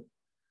ceiling.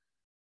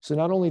 So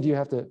not only do you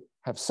have to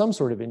have some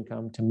sort of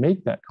income to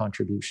make that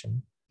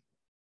contribution,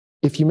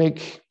 if you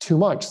make too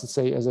much, let's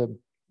say as a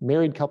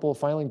married couple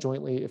filing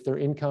jointly, if their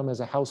income as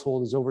a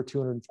household is over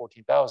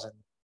 $214,000,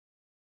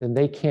 then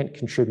they can't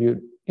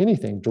contribute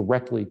anything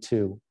directly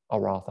to a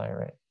Roth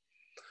IRA.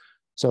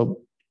 So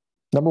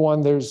number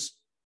one, there's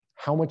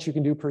how much you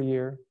can do per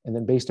year. And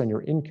then based on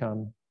your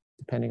income,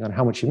 depending on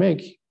how much you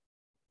make,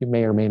 you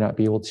may or may not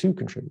be able to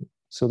contribute.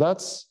 So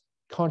that's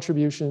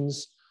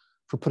contributions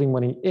for putting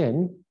money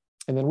in.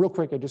 And then real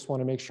quick, I just want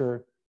to make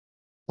sure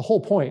the whole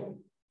point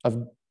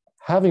of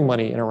having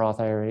money in a Roth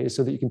IRA is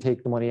so that you can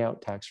take the money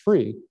out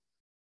tax-free.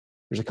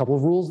 There's a couple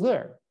of rules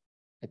there.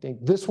 I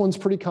think this one's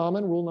pretty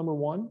common. Rule number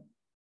one,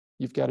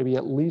 you've got to be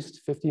at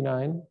least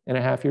 59 and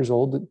a half years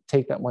old to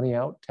take that money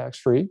out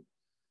tax-free.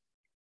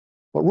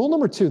 But rule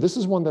number two, this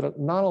is one that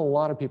not a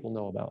lot of people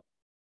know about.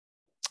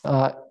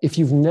 If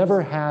you've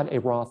never had a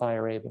Roth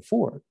IRA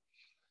before,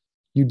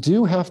 you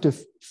do have to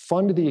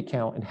fund the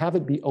account and have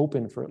it be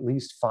open for at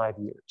least 5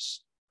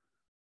 years.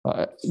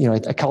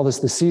 I call this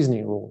the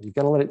seasoning rule. You've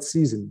got to let it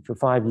season for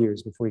 5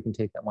 years before you can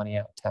take that money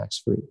out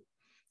tax-free.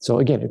 So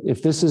again,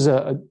 if this is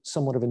a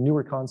somewhat of a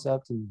newer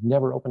concept and you've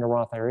never opened a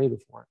Roth IRA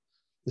before,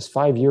 this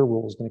 5-year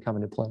rule is going to come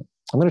into play.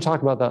 I'm going to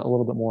talk about that a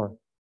little bit more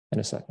in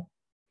a second.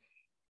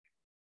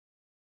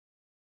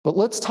 But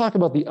let's talk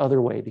about the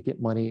other way to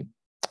get money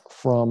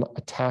from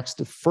a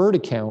tax-deferred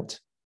account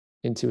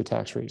into a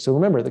tax-free. So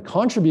remember, the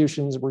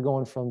contributions, we're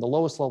going from the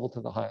lowest level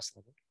to the highest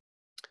level.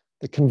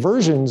 The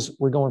conversions,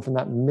 we're going from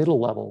that middle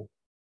level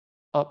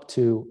up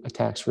to a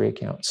tax-free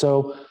account.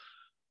 So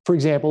for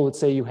example, let's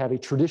say you have a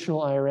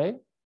traditional IRA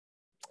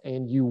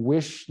and you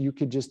wish you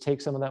could just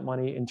take some of that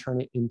money and turn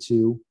it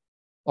into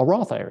a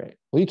Roth IRA.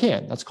 Well, you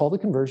can. That's called a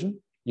conversion.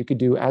 You could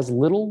do as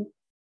little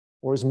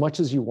or as much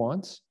as you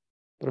want.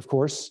 But of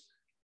course,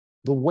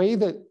 the way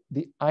that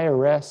the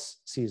IRS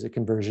sees a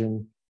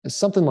conversion is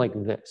something like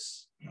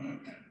this.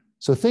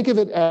 So think of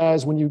it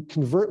as when you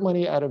convert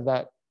money out of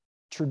that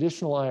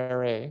traditional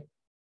IRA,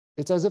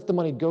 it's as if the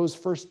money goes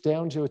first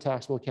down to a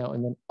taxable account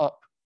and then up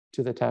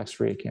to the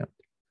tax-free account.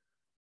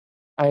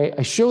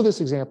 I show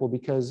this example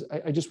because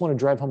I just want to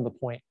drive home the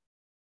point.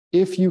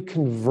 If you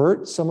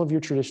convert some of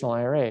your traditional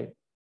IRA,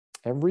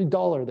 every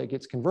dollar that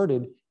gets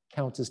converted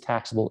counts as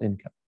taxable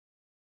income.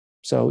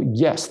 So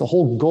yes, the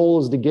whole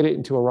goal is to get it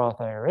into a Roth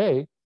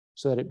IRA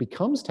so that it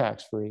becomes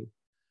tax-free,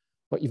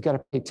 but you've got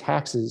to pay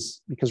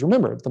taxes because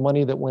remember, the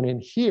money that went in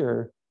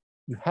here,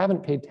 you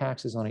haven't paid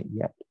taxes on it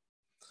yet.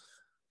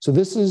 So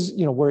this is,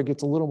 where it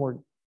gets a little more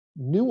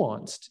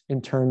nuanced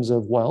in terms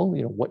of, well,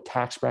 what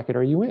tax bracket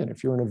are you in?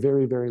 If you're in a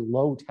very, very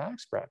low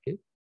tax bracket,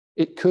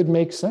 it could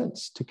make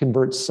sense to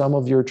convert some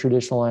of your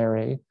traditional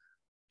IRA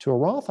to a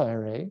Roth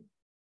IRA,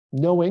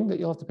 knowing that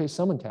you'll have to pay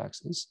some in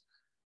taxes.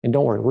 And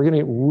don't worry, we're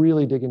going to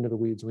really dig into the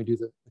weeds when we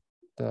do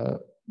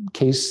the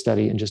case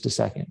study in just a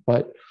second.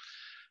 But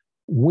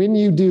when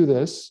you do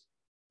this,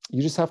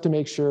 you just have to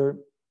make sure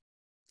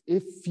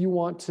if you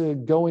want to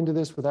go into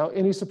this without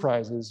any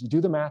surprises, you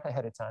do the math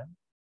ahead of time.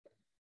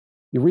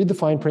 You read the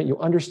fine print, you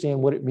understand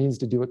what it means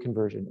to do a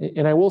conversion.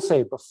 And I will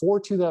say, before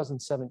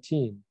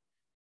 2017,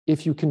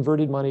 if you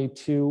converted money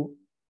to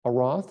a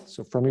Roth,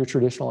 so from your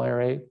traditional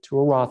IRA to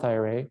a Roth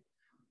IRA,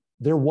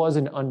 there was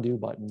an undo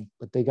button,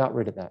 but they got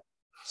rid of that.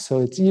 So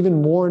it's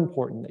even more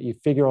important that you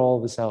figure all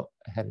of this out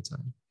ahead of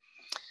time.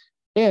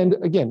 And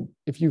again,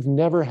 if you've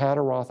never had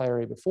a Roth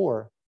IRA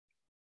before,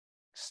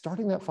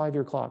 starting that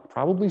 5-year clock,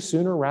 probably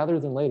sooner rather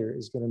than later,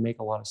 is going to make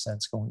a lot of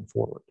sense going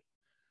forward.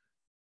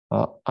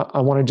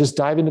 I want to just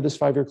dive into this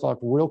 5-year clock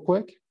real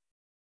quick,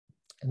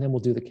 and then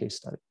we'll do the case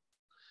study.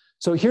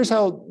 So here's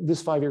how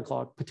this 5-year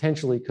clock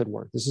potentially could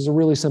work. This is a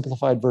really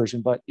simplified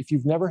version, but if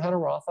you've never had a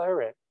Roth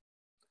IRA,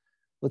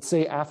 let's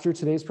say after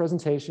today's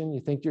presentation,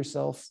 you think to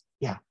yourself,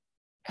 yeah,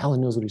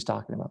 Alan knows what he's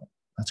talking about.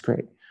 That's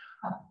great.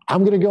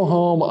 I'm going to go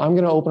home. I'm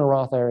going to open a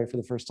Roth IRA for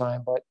the first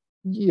time, but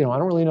I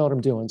don't really know what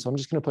I'm doing, so I'm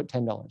just going to put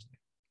 $10 in.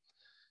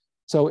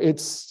 So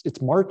it's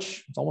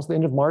March. It's almost the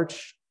end of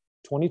March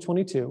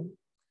 2022.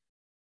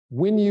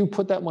 When you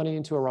put that money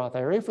into a Roth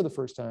IRA for the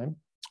first time,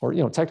 or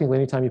technically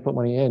anytime you put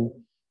money in,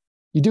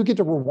 you do get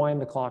to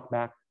rewind the clock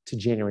back to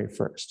January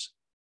 1st.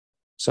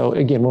 So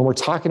again, when we're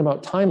talking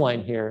about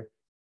timeline here,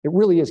 it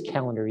really is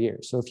calendar year.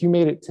 So if you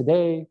made it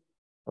today,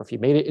 or if you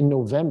made it in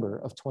November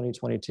of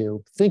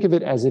 2022, think of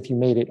it as if you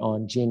made it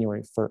on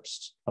January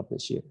 1st of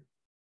this year.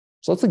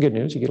 So that's the good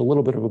news. You get a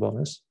little bit of a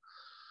bonus.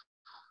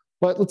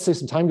 But let's say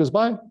some time goes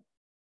by.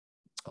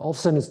 All of a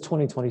sudden it's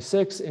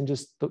 2026 and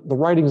just the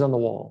writing's on the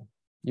wall.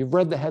 You've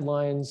read the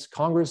headlines.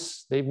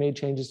 Congress, they've made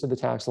changes to the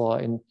tax law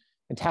and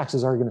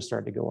taxes are going to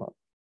start to go up.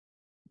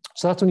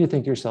 So that's when you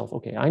think to yourself,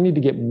 okay, I need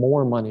to get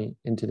more money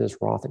into this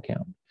Roth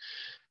account.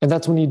 And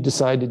that's when you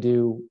decide to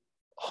do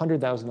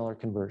 $100,000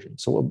 conversion.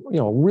 So,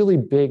 a really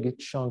big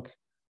chunk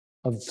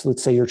of,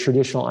 let's say, your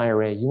traditional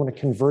IRA, you want to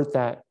convert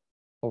that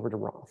over to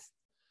Roth.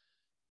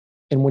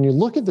 And when you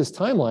look at this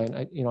timeline,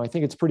 I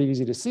think it's pretty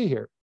easy to see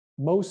here.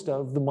 Most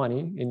of the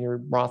money in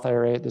your Roth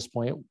IRA at this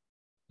point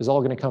is all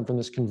going to come from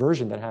this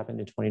conversion that happened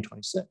in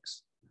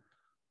 2026.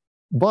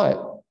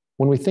 But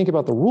when we think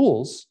about the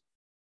rules,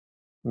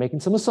 making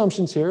some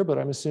assumptions here, but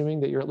I'm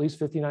assuming that you're at least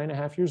 59 and a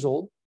half years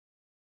old.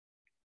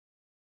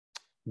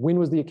 When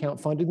was the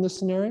account funded in this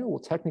scenario? Well,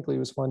 technically it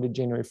was funded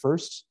January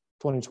 1st,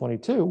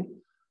 2022,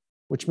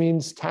 which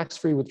means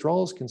tax-free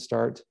withdrawals can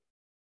start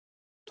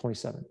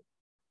 27.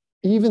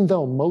 Even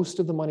though most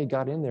of the money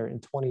got in there in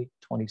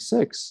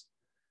 2026,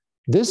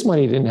 this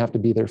money didn't have to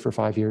be there for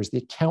 5 years. The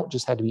account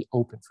just had to be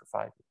open for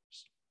 5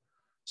 years.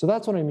 So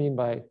that's what I mean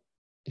by,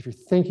 if you're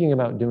thinking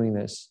about doing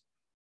this,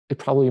 it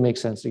probably makes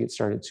sense to get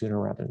started sooner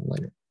rather than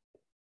later.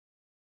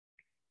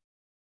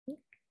 And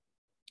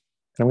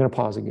I'm going to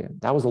pause again.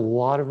 That was a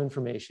lot of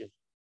information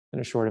in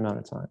a short amount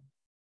of time.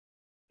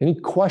 Any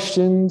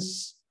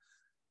questions?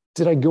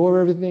 Did I go over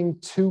everything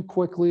too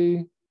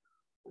quickly?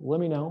 Let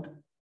me know.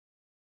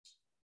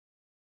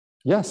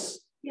 Yes?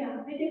 Yeah,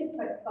 I didn't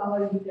quite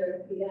follow you there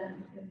at the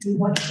end. If you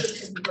want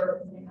to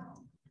convert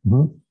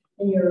now,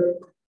 and you're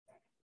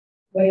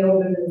way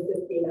older than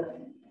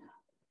 59.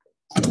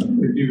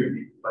 Could you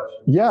repeat the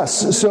question?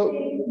 Yes. So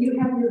you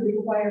have your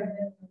required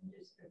minimum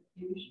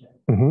distribution,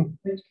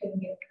 which can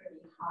get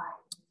pretty high,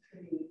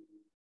 pretty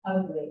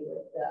ugly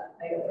with the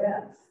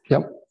IRS.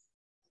 Yep.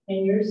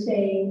 And you're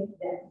saying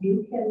that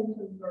you can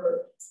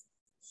convert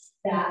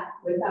that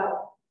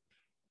without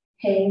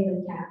paying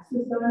the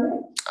taxes on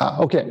it?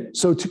 Okay,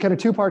 so kind of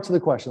two parts of the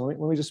question. Let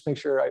me just make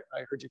sure I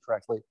heard you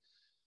correctly.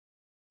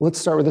 Let's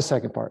start with the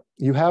second part.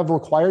 You have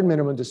required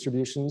minimum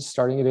distributions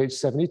starting at age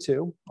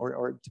 72,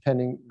 or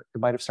depending, it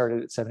might have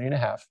started at 70 and a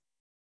half.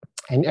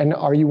 And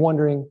are you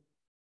wondering,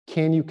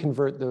 can you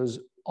convert those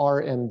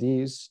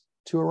RMDs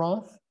to a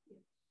Roth?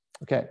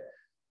 Okay,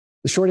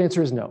 the short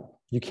answer is no,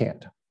 you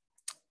can't.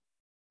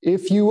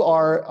 If you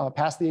are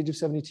past the age of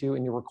 72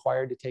 and you're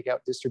required to take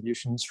out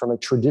distributions from a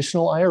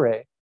traditional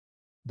IRA,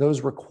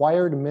 those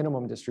required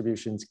minimum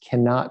distributions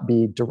cannot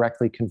be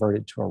directly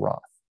converted to a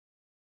Roth.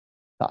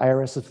 The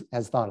IRS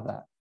has thought of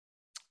that.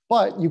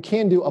 But you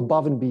can do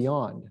above and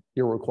beyond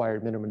your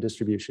required minimum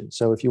distribution.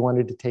 So if you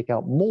wanted to take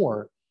out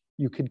more,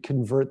 you could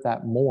convert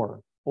that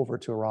more over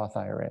to a Roth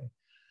IRA.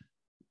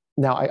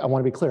 Now, I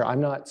want to be clear,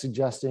 I'm not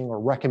suggesting or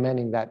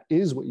recommending that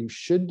is what you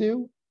should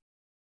do.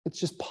 It's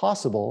just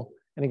possible.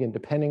 And again,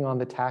 depending on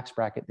the tax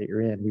bracket that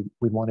you're in,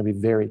 we want to be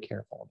very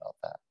careful about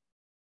that.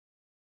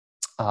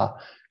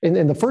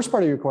 In the first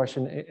part of your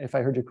question, if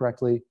I heard you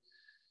correctly,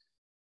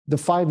 the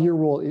 5-year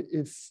rule,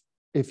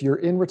 if you're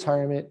in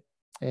retirement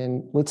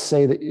and let's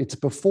say that it's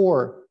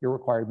before your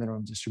required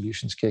minimum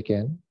distributions kick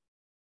in,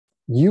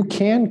 you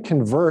can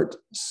convert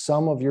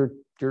some of your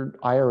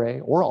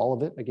IRA or all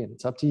of it, again,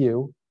 it's up to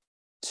you,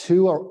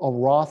 to a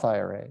Roth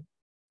IRA.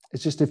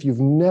 It's just if you've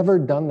never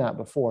done that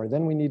before,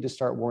 then we need to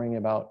start worrying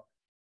about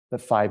the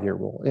 5-year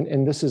rule.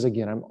 And this is,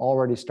 again, I'm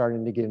already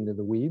starting to get into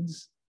the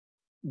weeds.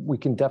 We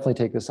can definitely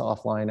take this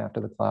offline after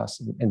the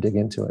class and dig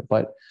into it.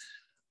 But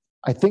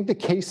I think the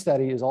case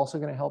study is also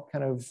going to help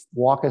kind of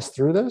walk us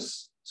through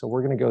this. So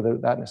we're going to go to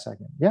that in a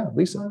second. Yeah,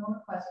 Lisa. One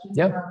more question.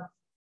 Yeah.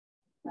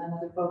 From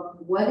another folks.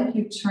 What if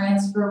you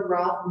transfer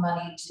Roth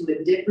money to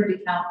a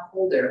different account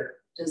holder?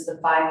 Does the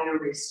 5-year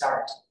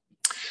restart?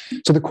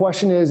 So the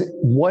question is,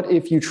 what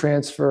if you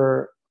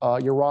transfer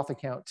your Roth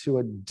account to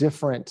a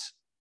different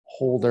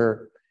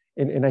holder?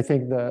 And I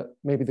think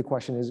maybe the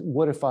question is,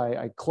 what if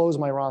I close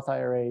my Roth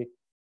IRA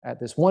at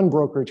this one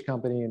brokerage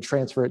company and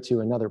transfer it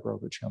to another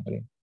brokerage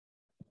company?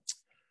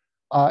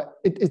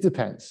 It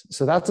depends.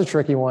 So that's a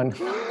tricky one.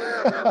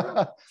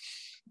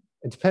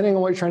 Depending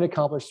on what you're trying to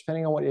accomplish,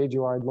 depending on what age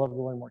you are, I'd love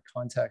to learn more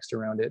context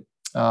around it.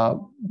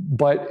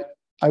 But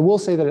I will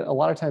say that a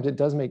lot of times it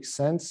does make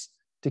sense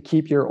to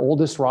keep your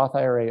oldest Roth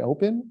IRA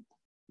open.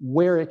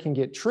 Where it can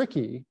get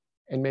tricky,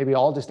 and maybe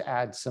I'll just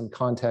add some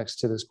context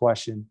to this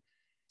question,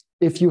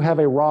 if you have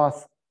a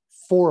Roth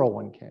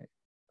 401k.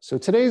 So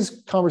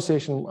today's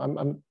conversation,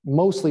 I'm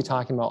mostly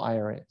talking about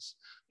IRAs.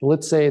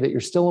 Let's say that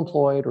you're still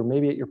employed, or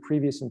maybe at your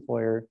previous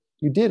employer,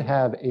 you did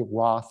have a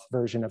Roth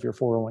version of your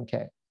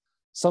 401k,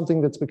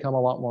 something that's become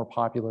a lot more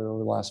popular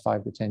over the last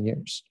 5 to 10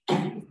 years.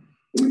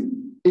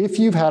 If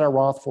you've had a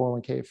Roth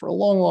 401k for a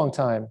long, long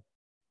time,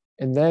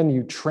 and then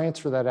you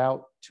transfer that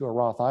out to a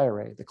Roth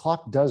IRA, the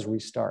clock does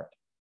restart.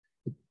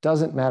 It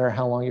doesn't matter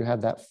how long you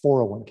had that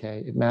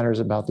 401k, it matters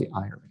about the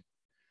IRA.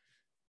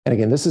 And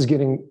again, this is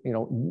getting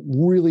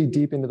really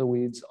deep into the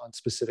weeds on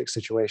specific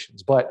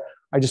situations, but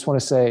I just want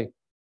to say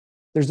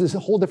there's this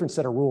whole different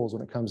set of rules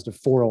when it comes to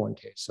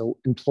 401k, so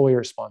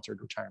employer-sponsored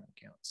retirement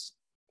accounts.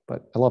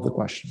 But I love the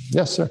question.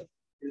 Yes, sir.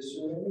 Is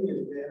there any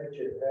advantage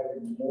of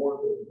having more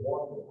than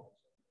one?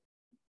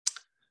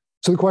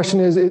 So the question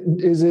is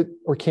it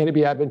or can it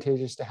be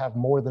advantageous to have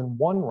more than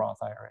one Roth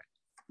IRA?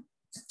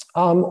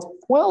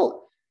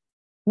 Well,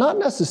 not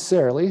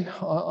necessarily,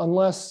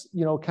 unless,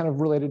 kind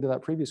of related to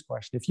that previous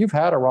question. If you've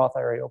had a Roth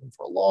IRA open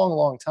for a long,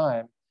 long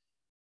time,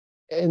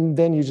 and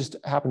then you just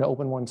happen to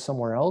open one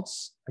somewhere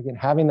else, again,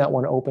 having that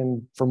one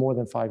open for more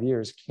than 5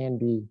 years can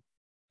be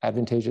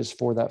advantageous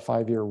for that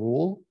 5-year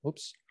rule.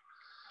 Oops.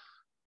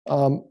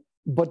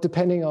 But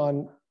depending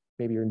on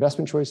maybe your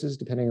investment choices,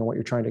 depending on what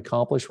you're trying to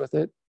accomplish with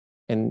it,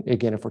 and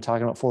again, if we're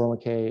talking about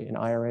 401k and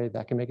IRA,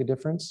 that can make a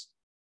difference.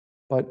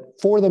 But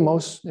in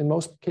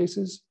most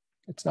cases,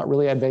 it's not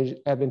really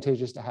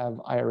advantageous to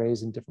have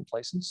IRAs in different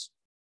places.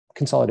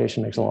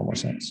 Consolidation makes a lot more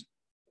sense.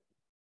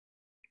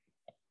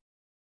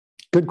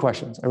 Good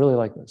questions. I really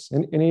like this.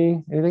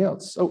 Anything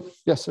else? Oh,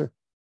 yes, sir.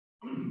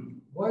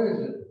 What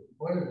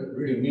does it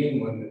really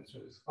mean when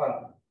it's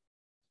funded?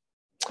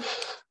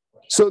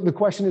 So the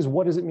question is,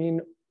 what does it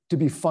mean to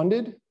be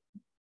funded?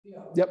 Yeah.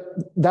 Yep.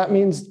 That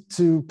means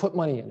to put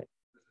money in it.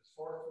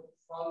 Source of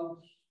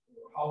funds,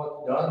 how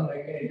it's done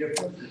make any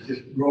difference? It's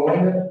just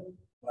growing it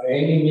by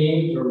any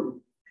means, or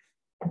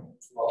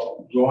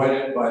well, growing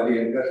it by the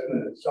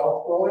investment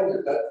itself growing?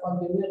 Is that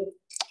funding it?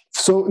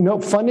 So no,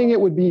 funding it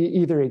would be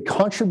either a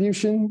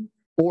contribution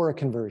or a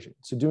conversion.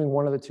 So doing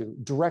one of the two.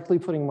 Directly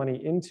putting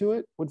money into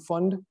it would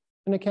fund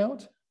an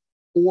account,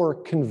 or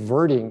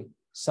converting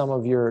some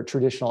of your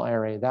traditional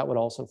IRA, that would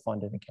also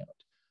fund an account.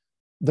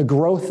 The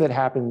growth that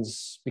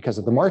happens because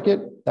of the market,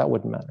 that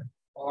wouldn't matter.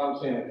 All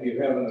I'm saying, if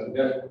you have an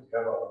investment, you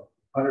have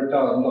a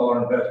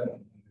 $100,000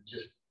 investment, it's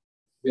just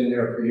been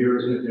there for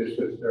years, and it just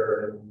sits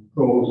there and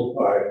grows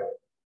by,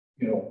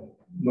 you know,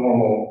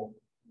 normal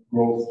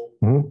growth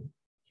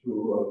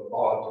through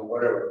bonds or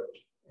whatever,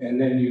 and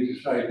then you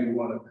decide you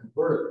want to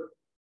convert it.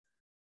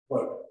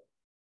 But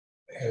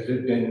has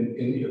it been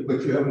in?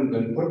 But you haven't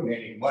been putting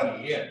any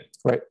money in,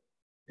 right?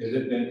 Has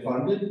it been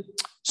funded?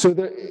 So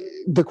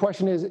the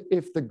question is,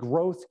 if the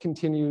growth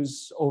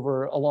continues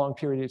over a long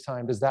period of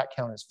time, does that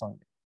count as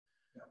funding?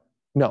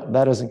 No,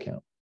 that doesn't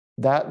count.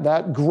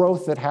 That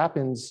growth that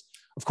happens,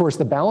 of course,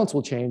 the balance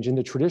will change in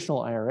the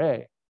traditional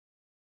IRA,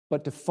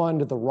 but to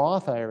fund the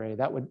Roth IRA,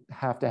 that would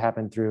have to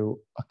happen through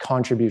a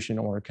contribution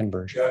or a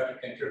conversion. You have to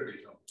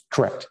contribute something.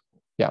 Correct.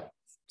 Yeah.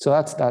 So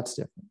that's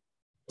different.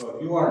 So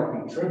if you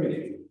aren't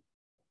contributing,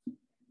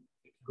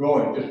 it's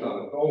growing just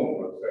on its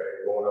own, let's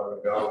say, going up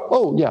and down.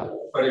 Oh, yeah.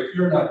 But if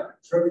you're not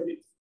contributing,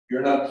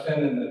 you're not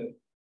sending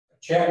a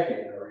check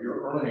in, or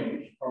your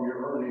earnings from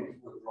your earnings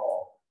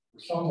withdrawal, or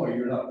some way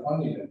you're not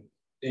funding it,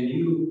 then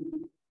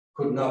you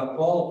could not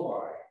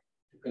qualify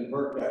to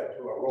convert that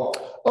to a Roth.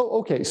 Oh,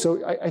 okay.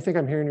 So I think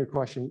I'm hearing your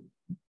question.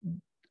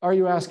 Are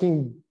you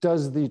asking,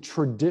 does the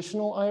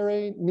traditional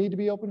IRA need to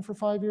be open for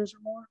 5 years or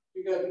more?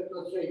 You got,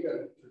 let's say you got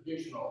a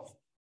traditional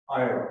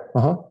IRA,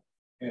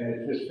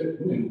 and it's just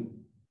sitting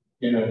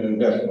in an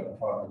investment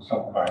fund of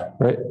some kind,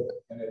 right?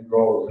 And it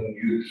grows, and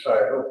you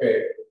decide,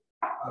 okay,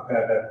 I've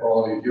had that for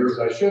all these years.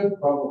 I should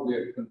probably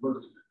have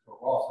converted it to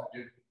a Roth. I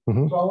did,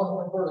 so I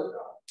want to convert it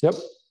now. Yep.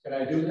 Can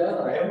I do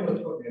that? I haven't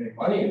been putting any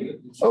money in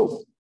it.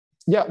 Oh,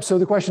 yeah. So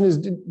the question is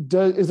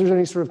there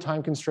any sort of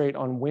time constraint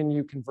on when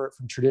you convert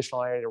from traditional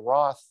IRA to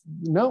Roth?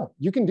 No,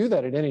 you can do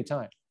that at any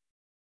time.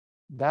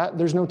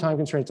 There's no time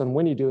constraints on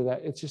when you do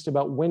that. It's just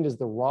about when does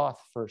the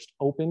Roth first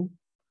open,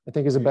 I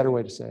think is a better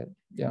way to say it.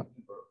 Yeah.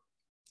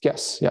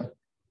 Yes. Yeah.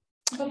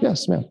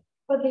 Yes, ma'am.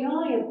 But the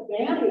only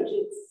advantage,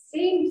 it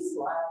seems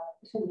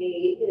like to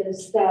me,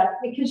 is that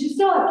because you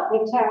still have to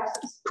pay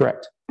taxes.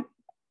 Correct.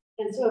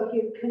 And so if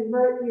you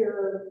convert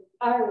your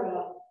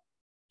IRA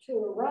to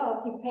a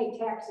Roth, you pay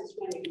taxes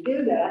when you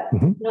do that,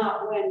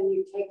 not when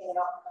you take it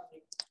out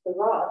from the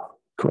Roth.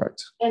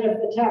 Correct. And if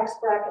the tax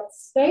bracket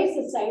stays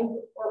the same,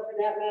 or for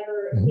that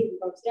matter, it even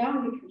goes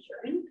down because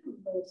your income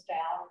goes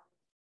down,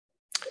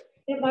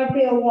 it might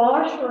be a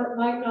wash, or it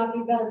might not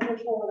be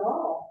beneficial at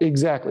all.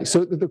 Exactly.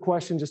 So the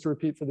question, just to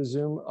repeat for the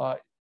Zoom,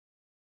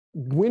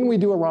 when we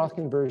do a Roth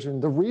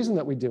conversion, the reason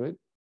that we do it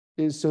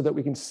is so that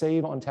we can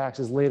save on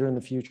taxes later in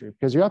the future.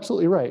 Because you're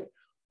absolutely right.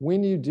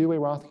 When you do a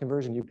Roth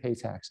conversion, you pay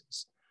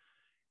taxes.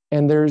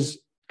 And there's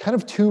kind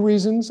of two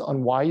reasons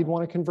on why you'd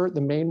want to convert.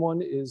 The main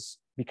one is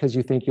because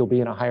you think you'll be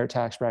in a higher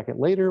tax bracket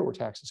later, or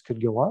taxes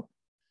could go up.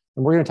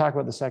 And we're going to talk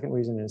about the second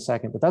reason in a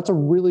second, but that's a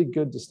really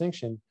good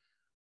distinction.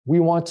 We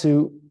want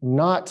to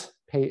not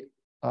pay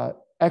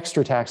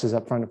extra taxes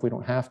up front if we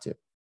don't have to.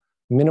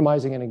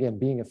 Minimizing, and again,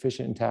 being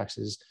efficient in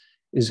taxes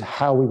is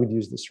how we would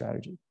use this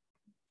strategy.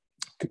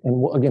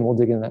 And we'll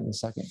dig into that in a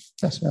second.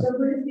 Yes, ma'am. So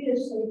would it be a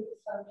safe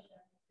assumption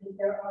that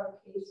there are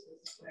cases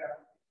where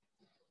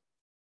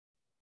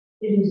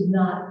it is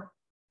not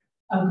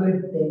a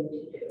good thing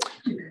to do,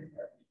 to convert?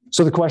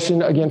 So the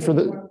question again for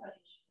the,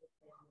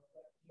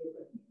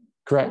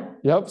 correct.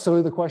 Yep.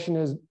 So the question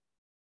is,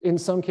 in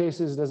some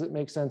cases, does it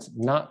make sense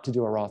not to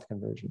do a Roth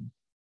conversion?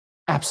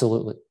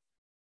 Absolutely.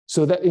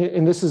 So that,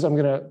 and this is, I'm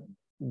going to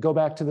go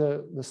back to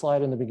the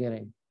slide in the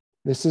beginning.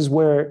 This is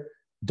where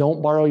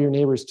don't borrow your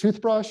neighbor's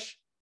toothbrush.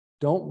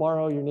 Don't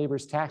borrow your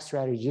neighbor's tax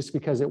strategy just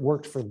because it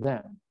worked for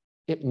them.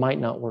 It might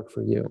not work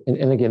for you.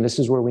 And again, this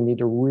is where we need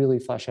to really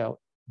flesh out,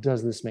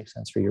 does this make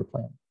sense for your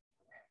plan?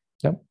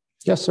 Yep.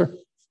 Yes, sir.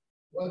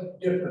 What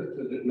difference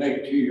does it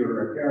make to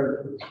your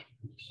inheritance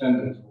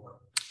descendants,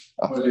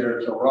 whether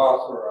it's a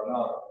Roth or a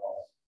not a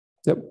Roth?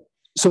 Yep.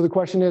 So the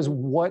question is,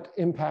 what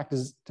impact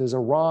does a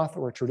Roth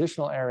or a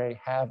traditional IRA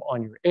have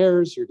on your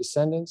heirs, your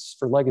descendants,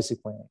 for legacy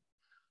planning?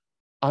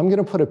 I'm going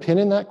to put a pin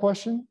in that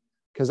question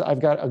because I've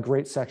got a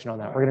great section on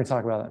that. We're going to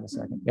talk about that in a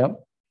second. Yep.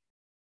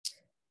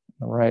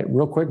 All right.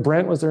 Real quick,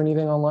 Brent, was there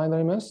anything online that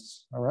I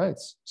missed? All right.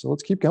 So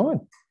let's keep going.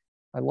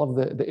 I love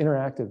the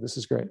interactive. This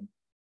is great.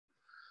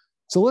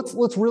 So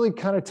let's really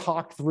kind of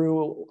talk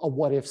through a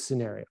what if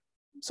scenario.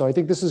 So I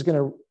think this is going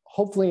to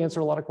hopefully answer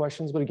a lot of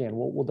questions, but again,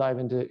 we'll dive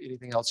into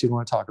anything else you'd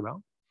want to talk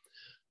about.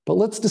 But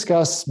let's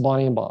discuss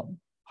Bonnie and Bob.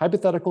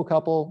 Hypothetical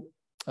couple.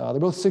 They're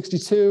both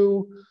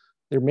 62.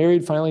 They're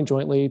married, filing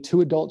jointly,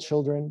 2 adult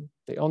children.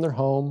 They own their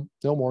home,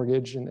 no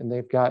mortgage, and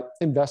they've got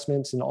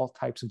investments in all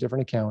types of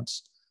different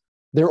accounts.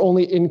 Their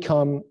only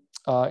income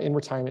in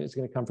retirement is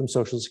going to come from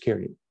Social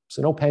Security.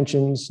 So no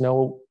pensions,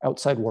 no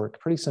outside work,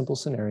 pretty simple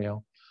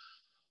scenario.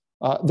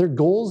 Their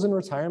goals in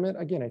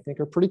retirement, again, I think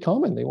are pretty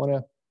common. They want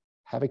to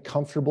have a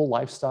comfortable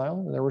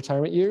lifestyle in their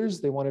retirement years.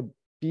 They want to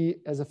be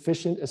as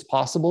efficient as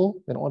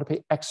possible. They don't want to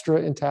pay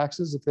extra in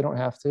taxes if they don't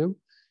have to.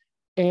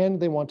 And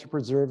they want to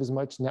preserve as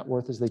much net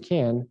worth as they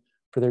can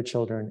for their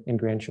children and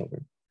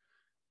grandchildren.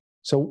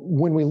 So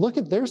when we look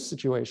at their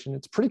situation,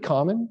 it's pretty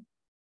common.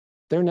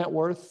 Their net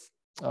worth,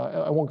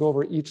 I won't go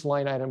over each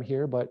line item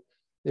here, but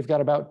they've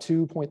got about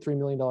 $2.3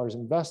 million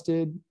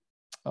invested.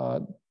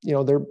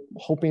 They're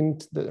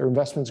hoping that their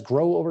investments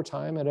grow over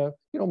time at a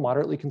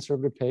moderately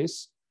conservative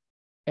pace.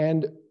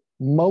 And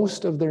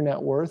most of their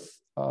net worth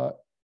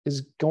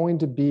is going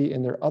to be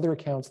in their other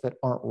accounts that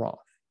aren't Roth.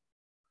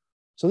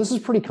 So this is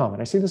pretty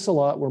common. I see this a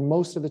lot where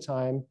most of the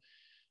time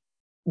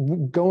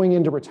going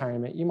into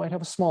retirement, you might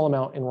have a small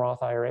amount in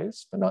Roth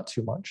IRAs, but not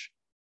too much.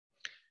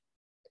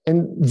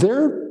 And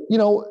they're,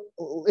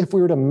 if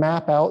we were to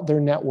map out their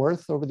net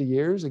worth over the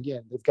years,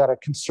 again, they've got a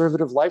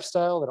conservative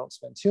lifestyle. They don't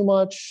spend too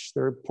much.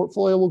 Their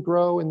portfolio will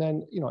grow. And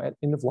then, at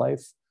end of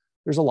life,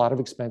 there's a lot of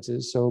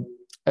expenses. So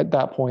at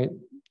that point,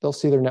 they'll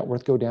see their net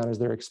worth go down as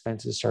their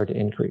expenses start to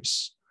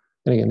increase.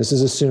 And again, this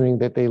is assuming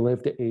that they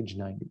live to age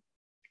 90.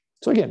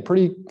 So again,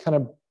 pretty kind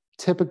of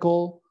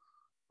typical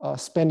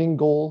spending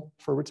goal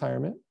for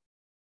retirement.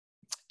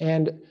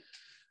 And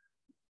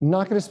I'm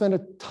not going to spend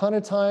a ton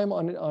of time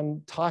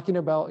on talking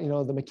about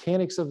the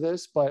mechanics of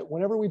this, but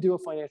whenever we do a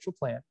financial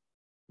plan,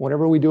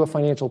 whenever we do a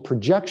financial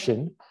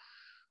projection,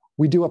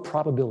 we do a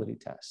probability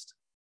test.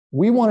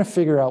 We want to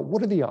figure out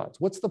what are the odds?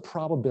 What's the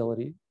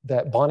probability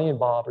that Bonnie and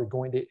Bob are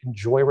going to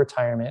enjoy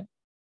retirement,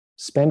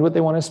 spend what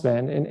they want to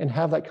spend, and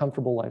have that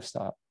comfortable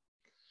lifestyle?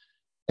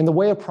 And the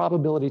way a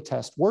probability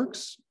test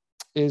works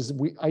is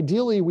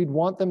ideally we'd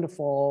want them to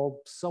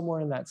fall somewhere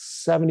in that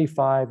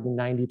 75 to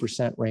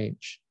 90%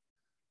 range.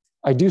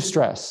 I do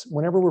stress,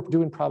 whenever we're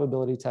doing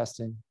probability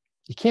testing,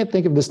 you can't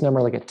think of this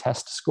number like a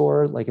test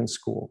score like in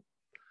school.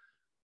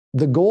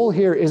 The goal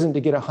here isn't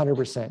to get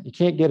 100%. You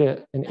can't get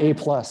an A+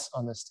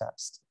 on this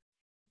test.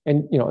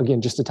 And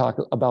again, just to talk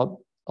about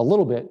a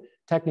little bit,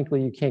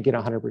 technically you can't get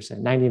 100%.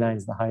 99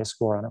 is the highest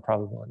score on a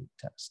probability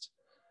test.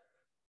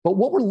 But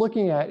what we're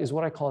looking at is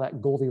what I call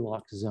that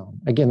Goldilocks zone.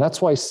 Again,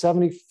 that's why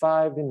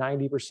 75 to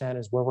 90%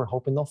 is where we're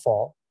hoping they'll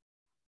fall,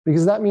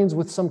 because that means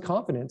with some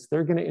confidence,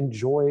 they're going to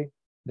enjoy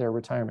their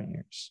retirement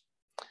years.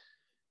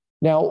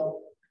 Now,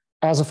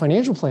 as a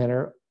financial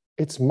planner,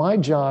 it's my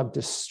job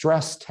to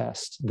stress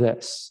test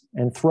this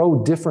and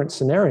throw different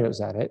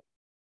scenarios at it.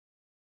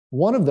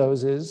 One of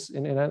those is,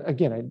 and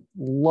again, I'd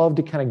love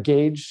to kind of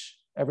gauge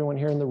everyone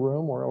here in the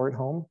room or at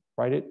home,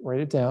 write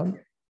it down.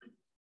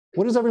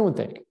 What does everyone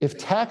think? If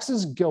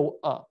taxes go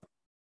up,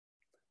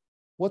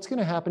 what's going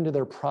to happen to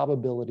their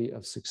probability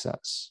of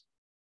success?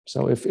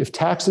 So if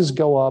taxes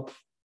go up,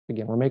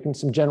 again, we're making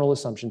some general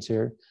assumptions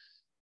here.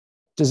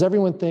 Does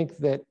everyone think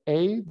that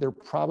A, their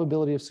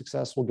probability of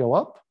success will go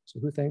up? So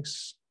who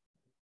thinks?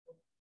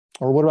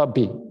 Or what about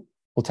B?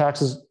 Will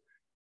taxes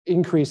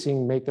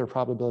increasing make their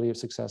probability of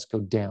success go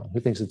down? Who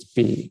thinks it's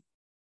B?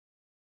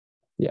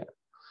 Yeah.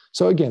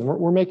 So again,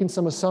 we're making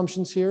some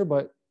assumptions here,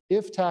 but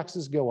if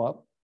taxes go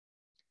up,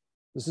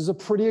 this is a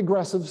pretty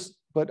aggressive,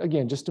 but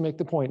again, just to make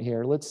the point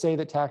here, let's say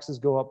that taxes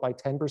go up by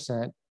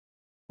 10%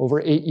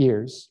 over 8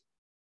 years,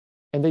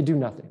 and they do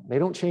nothing. They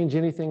don't change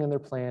anything in their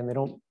plan. They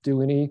don't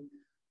do any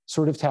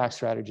sort of tax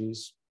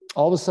strategies.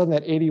 All of a sudden,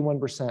 that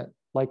 81%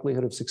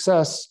 likelihood of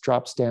success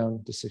drops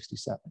down to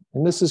 67.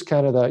 And this is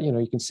kind of the,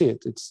 you can see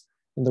it. It's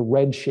in the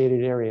red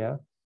shaded area.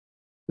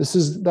 This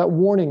is that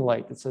warning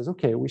light that says,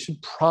 okay, we should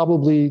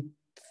probably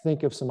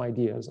think of some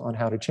ideas on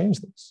how to change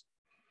this.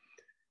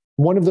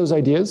 One of those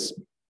ideas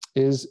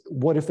is,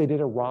 what if they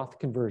did a Roth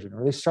conversion,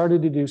 or they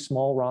started to do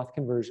small Roth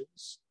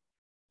conversions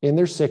in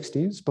their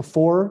 60s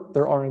before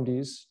their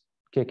RMDs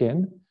kick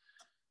in?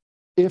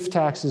 If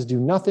taxes do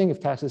nothing, if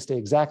taxes stay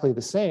exactly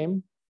the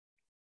same,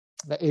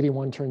 that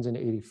 81 turns into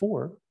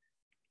 84.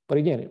 But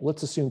again,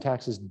 let's assume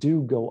taxes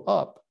do go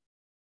up.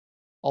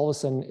 All of a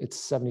sudden, it's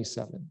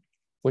 77,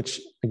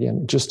 which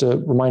again, just to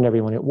remind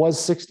everyone, it was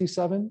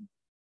 67.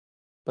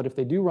 But if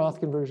they do Roth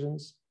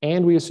conversions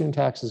and we assume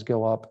taxes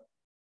go up,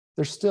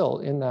 they're still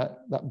in that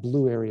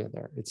blue area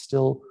there. It's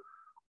still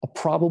a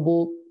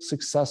probable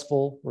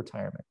successful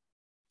retirement.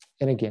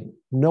 And again,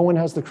 no one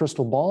has the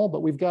crystal ball,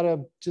 but we've got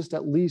to just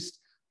at least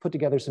put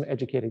together some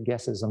educated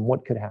guesses on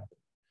what could happen.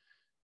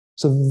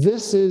 So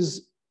this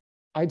is,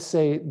 I'd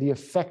say, the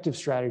effective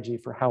strategy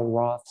for how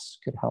Roths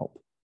could help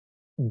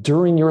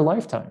during your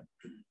lifetime.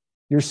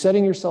 You're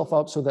setting yourself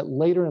up so that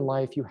later in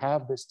life, you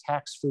have this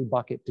tax-free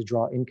bucket to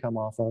draw income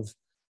off of.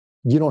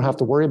 You don't have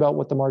to worry about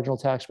what the marginal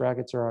tax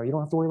brackets are. You don't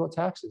have to worry about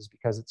taxes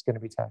because it's going to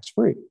be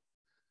tax-free.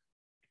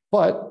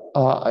 But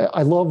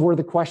I love where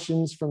the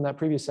questions from that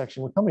previous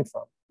section were coming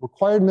from.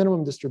 Required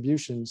minimum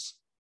distributions,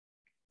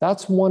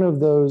 that's one of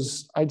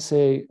those, I'd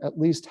say, at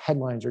least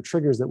headlines or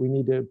triggers that we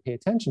need to pay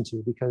attention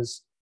to,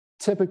 because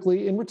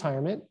typically in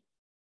retirement,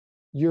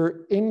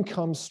 your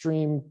income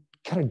stream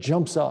kind of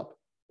jumps up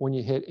when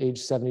you hit age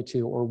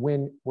 72 or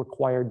when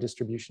required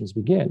distributions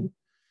begin.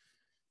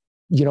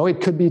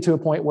 it could be to a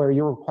point where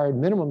your required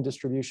minimum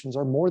distributions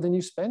are more than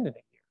you spend in a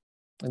year.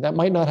 And that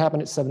might not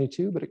happen at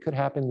 72, but it could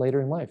happen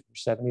later in life,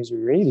 your 70s or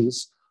your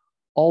 80s.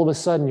 All of a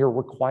sudden, you're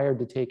required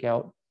to take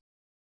out,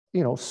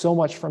 so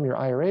much from your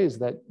IRAs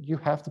that you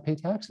have to pay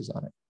taxes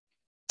on it.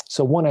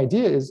 So one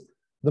idea is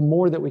the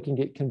more that we can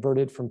get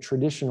converted from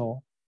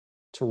traditional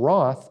to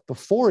Roth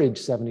before age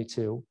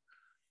 72,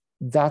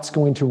 that's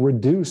going to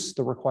reduce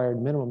the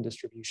required minimum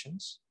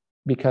distributions,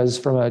 because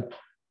from a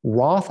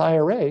Roth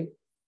IRA,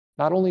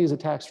 not only is it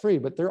tax-free,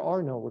 but there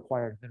are no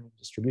required minimum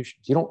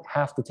distributions. You don't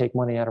have to take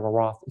money out of a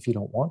Roth if you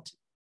don't want to.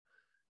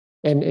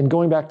 And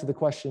going back to the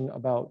question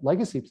about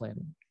legacy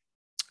planning.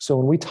 So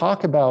when we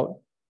talk about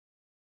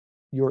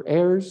your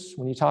heirs,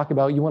 when you talk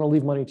about you want to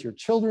leave money to your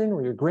children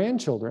or your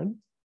grandchildren,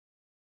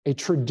 a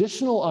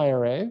traditional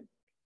IRA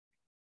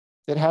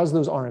that has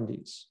those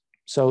RMDs.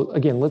 So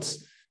again,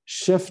 let's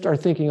shift our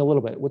thinking a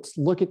little bit. Let's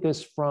look at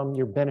this from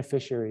your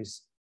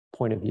beneficiary's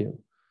point of view.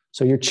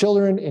 So your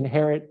children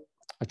inherit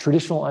a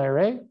traditional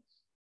IRA.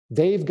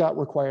 They've got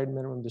required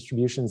minimum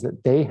distributions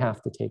that they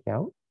have to take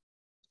out.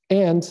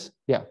 And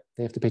yeah,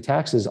 they have to pay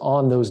taxes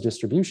on those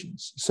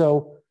distributions.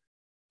 So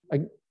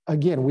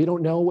again, we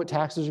don't know what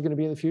taxes are going to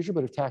be in the future,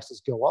 but if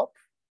taxes go up,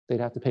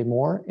 they'd have to pay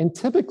more. And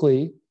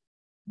typically,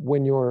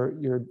 when your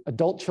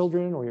adult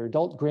children or your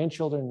adult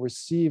grandchildren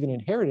receive an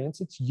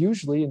inheritance, it's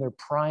usually in their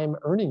prime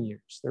earning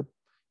years. They're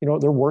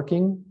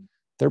working,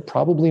 they're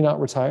probably not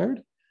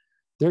retired.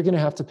 They're going to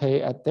have to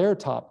pay at their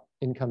top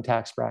income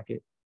tax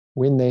bracket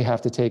when they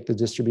have to take the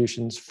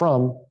distributions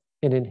from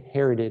an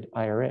inherited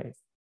IRA.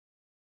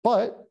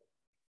 But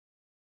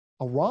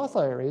a Roth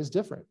IRA is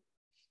different.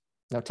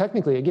 Now,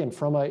 technically, again,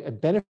 from a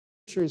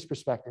beneficiary's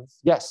perspective,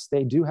 yes,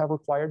 they do have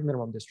required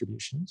minimum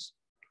distributions.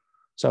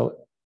 So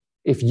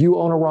if you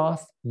own a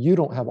Roth, you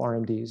don't have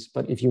RMDs,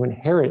 but if you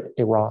inherit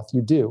a Roth,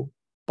 you do.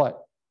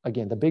 But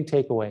again, the big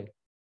takeaway,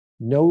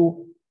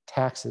 no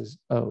taxes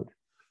owed.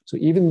 So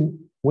even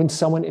when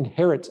someone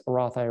inherits a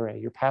Roth IRA,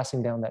 you're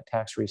passing down that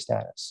tax-free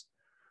status,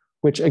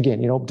 which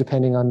again,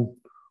 depending on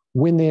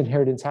when the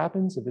inheritance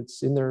happens, if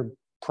it's in their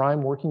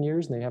prime working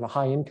years and they have a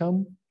high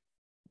income,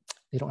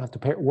 they don't have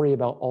to worry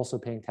about also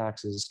paying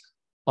taxes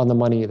on the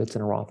money that's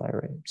in a Roth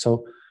IRA.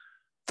 So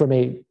from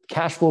a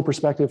cash flow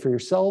perspective for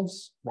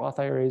yourselves, Roth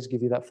IRAs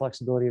give you that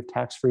flexibility of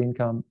tax-free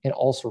income, and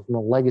also from a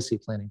legacy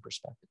planning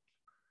perspective,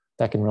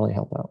 that can really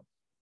help out.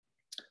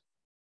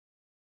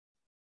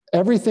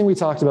 Everything we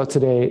talked about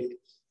today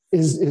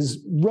is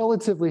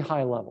relatively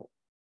high level,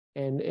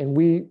 and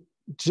we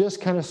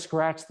just kind of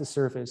scratched the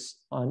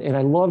surface on, and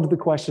I loved the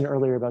question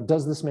earlier about,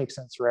 does this make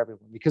sense for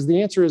everyone? Because the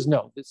answer is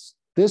no.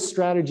 This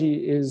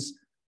strategy is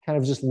kind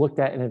of just looked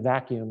at in a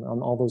vacuum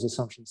on all those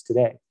assumptions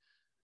today.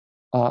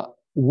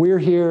 We're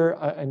here,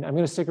 and I'm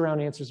going to stick around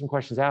and answer some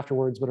questions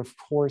afterwards, but of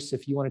course,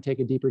 if you want to take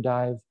a deeper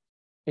dive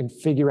and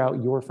figure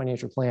out your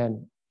financial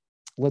plan,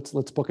 let's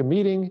book a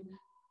meeting.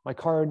 My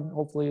card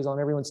hopefully is on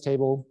everyone's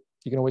table.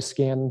 You can always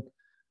scan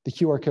the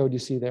QR code you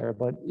see there.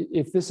 But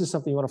if this is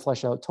something you want to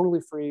flesh out,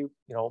 totally free,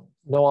 no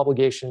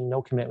obligation,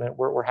 no commitment,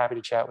 we're happy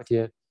to chat with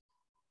you.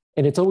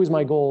 And it's always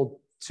my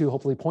goal to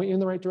hopefully point you in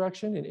the right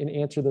direction and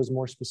answer those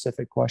more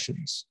specific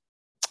questions.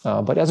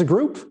 But as a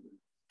group,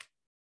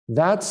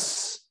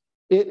 that's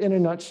it in a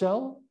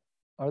nutshell.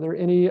 Are there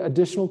any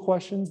additional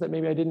questions that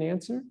maybe I didn't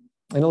answer?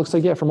 And it looks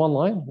like, yeah, from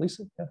online,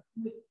 Lisa. Yeah.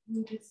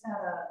 We just had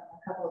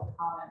a couple of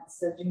comments.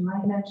 So do you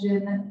mind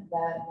mentioning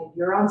that if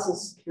you're on Social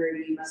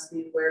Security, you must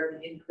be aware of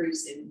the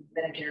increase in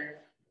Medicare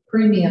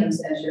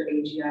premiums as your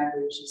AGI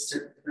reaches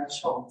certain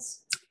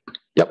thresholds?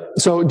 Yep.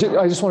 So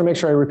I just want to make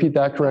sure I repeat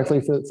that correctly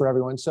for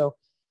everyone. So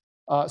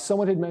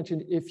someone had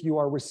mentioned if you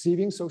are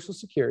receiving Social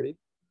Security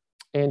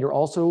and you're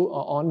also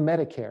on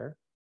Medicare,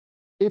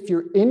 if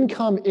your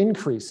income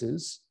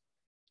increases,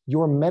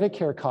 your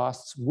Medicare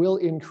costs will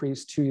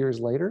increase 2 years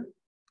later.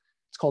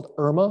 It's called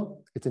IRMA.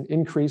 It's an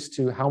increase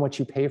to how much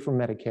you pay for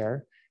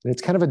Medicare. And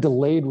it's kind of a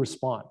delayed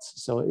response.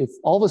 So if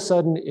all of a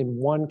sudden in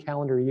one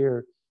calendar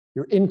year,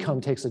 your income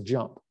takes a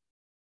jump,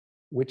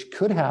 which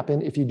could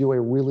happen if you do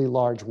a really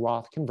large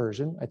Roth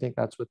conversion. I think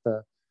that's what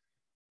the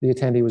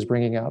attendee was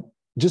bringing up.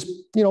 Just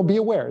be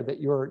aware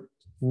that your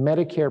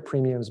Medicare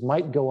premiums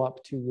might go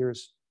up 2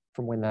 years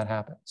from when that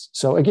happens.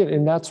 So again,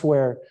 and that's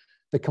where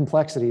the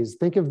complexities,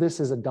 think of this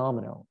as a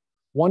domino.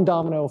 One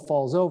domino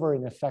falls over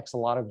and affects a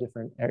lot of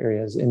different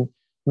areas, and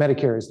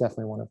Medicare is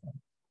definitely one of them.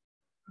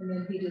 And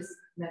then he just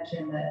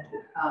mentioned that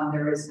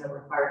there is no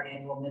required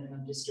annual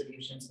minimum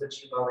distributions,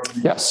 which you've already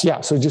mentioned. Yes,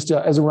 yeah. So just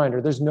as a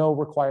reminder, there's no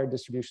required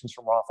distributions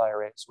from Roth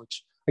IRAs,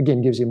 which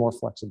again gives you more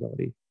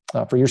flexibility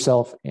for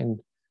yourself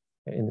and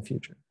in the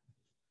future.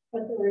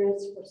 But there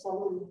is for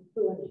someone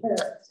who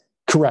inherits.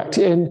 Correct.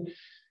 And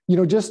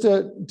just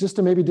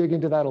to maybe dig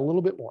into that a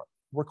little bit more,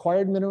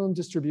 required minimum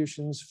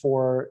distributions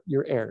for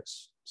your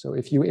heirs. So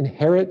if you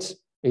inherit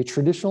a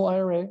traditional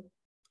IRA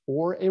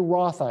or a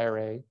Roth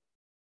IRA,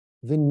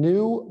 the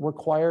new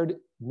required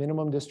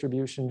minimum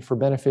distribution for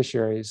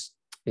beneficiaries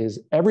is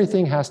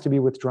everything has to be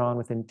withdrawn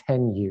within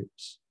 10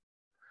 years.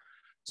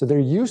 So there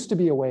used to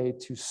be a way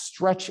to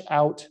stretch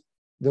out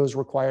those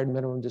required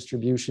minimum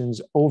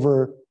distributions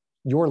over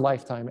your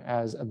lifetime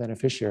as a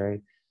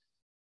beneficiary.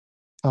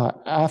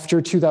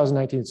 After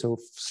 2019, so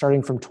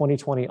starting from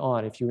 2020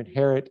 on, if you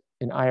inherit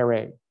an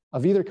IRA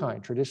of either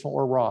kind, traditional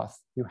or Roth,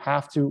 you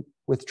have to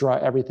withdraw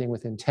everything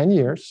within 10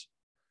 years.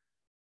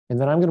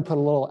 And then I'm going to put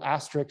a little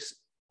asterisk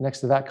next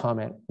to that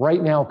comment.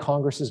 Right now,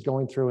 Congress is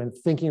going through and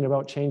thinking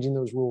about changing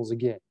those rules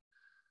again.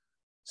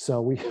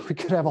 So we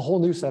could have a whole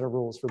new set of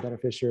rules for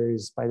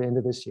beneficiaries by the end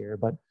of this year.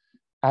 But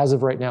as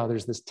of right now,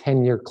 there's this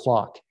 10-year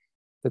clock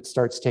that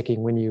starts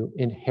ticking when you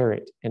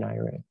inherit an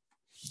IRA.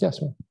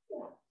 Yes, ma'am.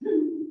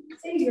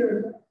 Say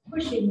you're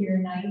pushing your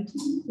 90s,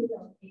 you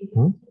know,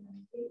 80s,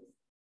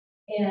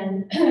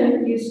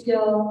 and you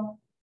still,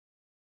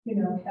 you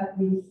know, have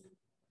these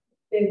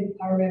big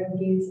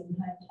RMDs and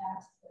high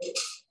tax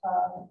rates.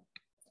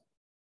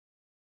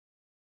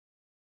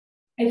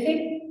 I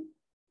think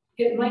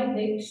it might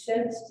make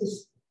sense to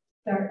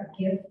start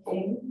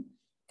gifting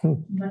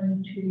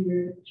money to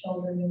your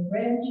children and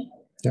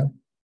grandchildren. Yeah.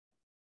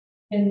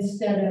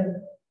 Instead of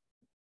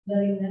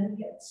letting them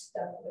get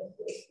stuck with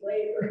this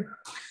later.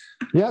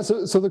 Yeah,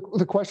 so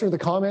the question or the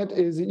comment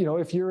is, you know,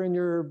 if you're in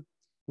your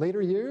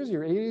later years,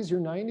 your 80s, your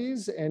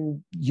 90s,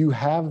 and you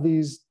have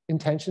these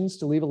intentions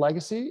to leave a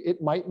legacy,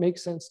 it might make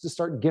sense to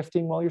start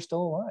gifting while you're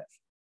still alive.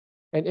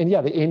 And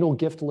yeah, the annual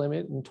gift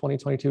limit in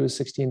 2022 is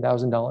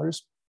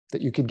 $16,000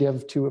 that you could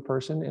give to a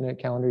person in a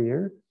calendar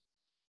year.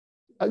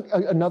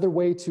 Another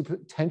way to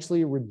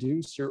potentially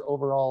reduce your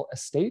overall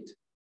estate,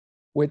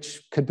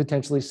 which could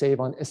potentially save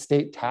on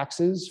estate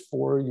taxes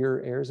for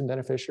your heirs and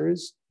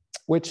beneficiaries,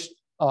 which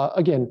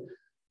again,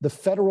 the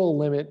federal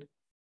limit,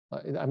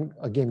 I'm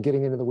again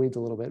getting into the weeds a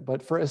little bit,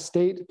 but for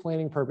estate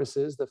planning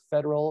purposes, the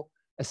federal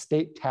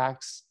estate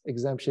tax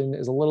exemption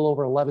is a little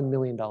over $11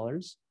 million.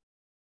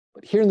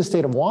 But here in the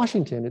state of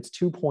Washington, it's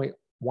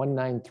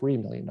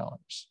 $2.193 million.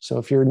 So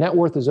if your net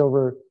worth is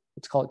over,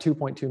 let's call it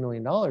 $2.2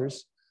 million,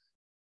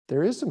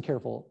 there is some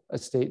careful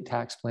estate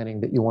tax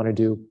planning that you want to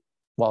do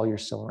while you're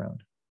still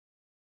around.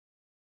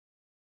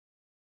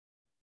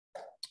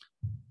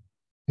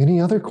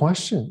 Any other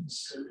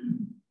questions?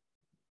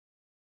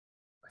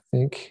 I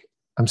think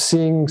I'm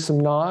seeing some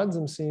nods.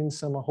 I'm seeing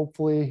some,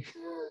 hopefully,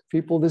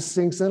 people, this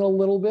sinks in a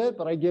little bit,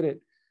 but I get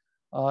it.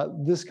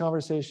 This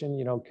conversation,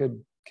 you know,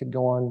 could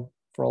go on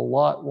for a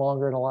lot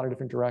longer in a lot of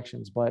different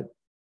directions, but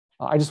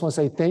I just want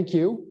to say thank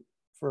you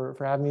for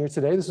having me here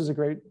today. This was a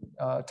great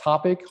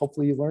topic.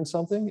 Hopefully you learned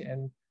something,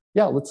 and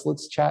yeah,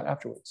 let's chat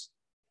afterwards.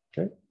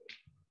 Okay.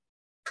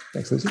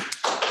 Thanks, Lucy.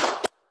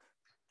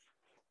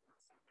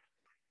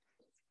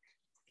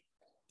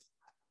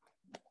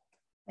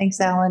 Thanks,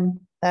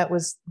 Alan. That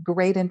was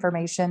great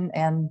information,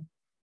 and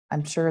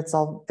I'm sure it's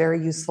all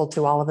very useful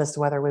to all of us,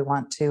 whether we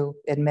want to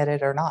admit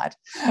it or not,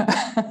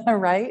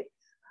 right?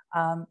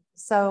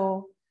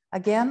 So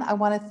again, I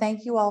want to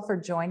thank you all for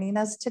joining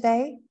us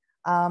today.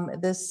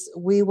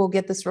 We will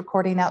get this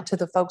recording out to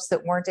the folks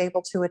that weren't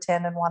able to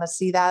attend and want to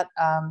see that.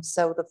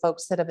 So the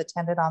folks that have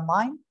attended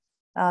online,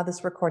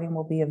 this recording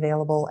will be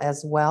available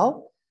as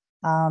well.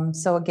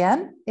 So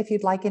again, if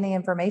you'd like any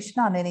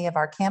information on any of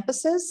our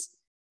campuses,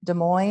 Des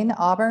Moines,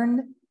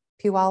 Auburn,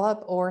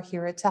 Puyallup, or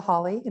here at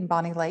Tehaleh in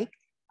Bonnie Lake,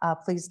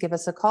 please give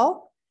us a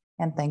call.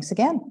 And thanks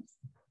again.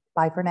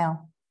 Bye for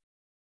now.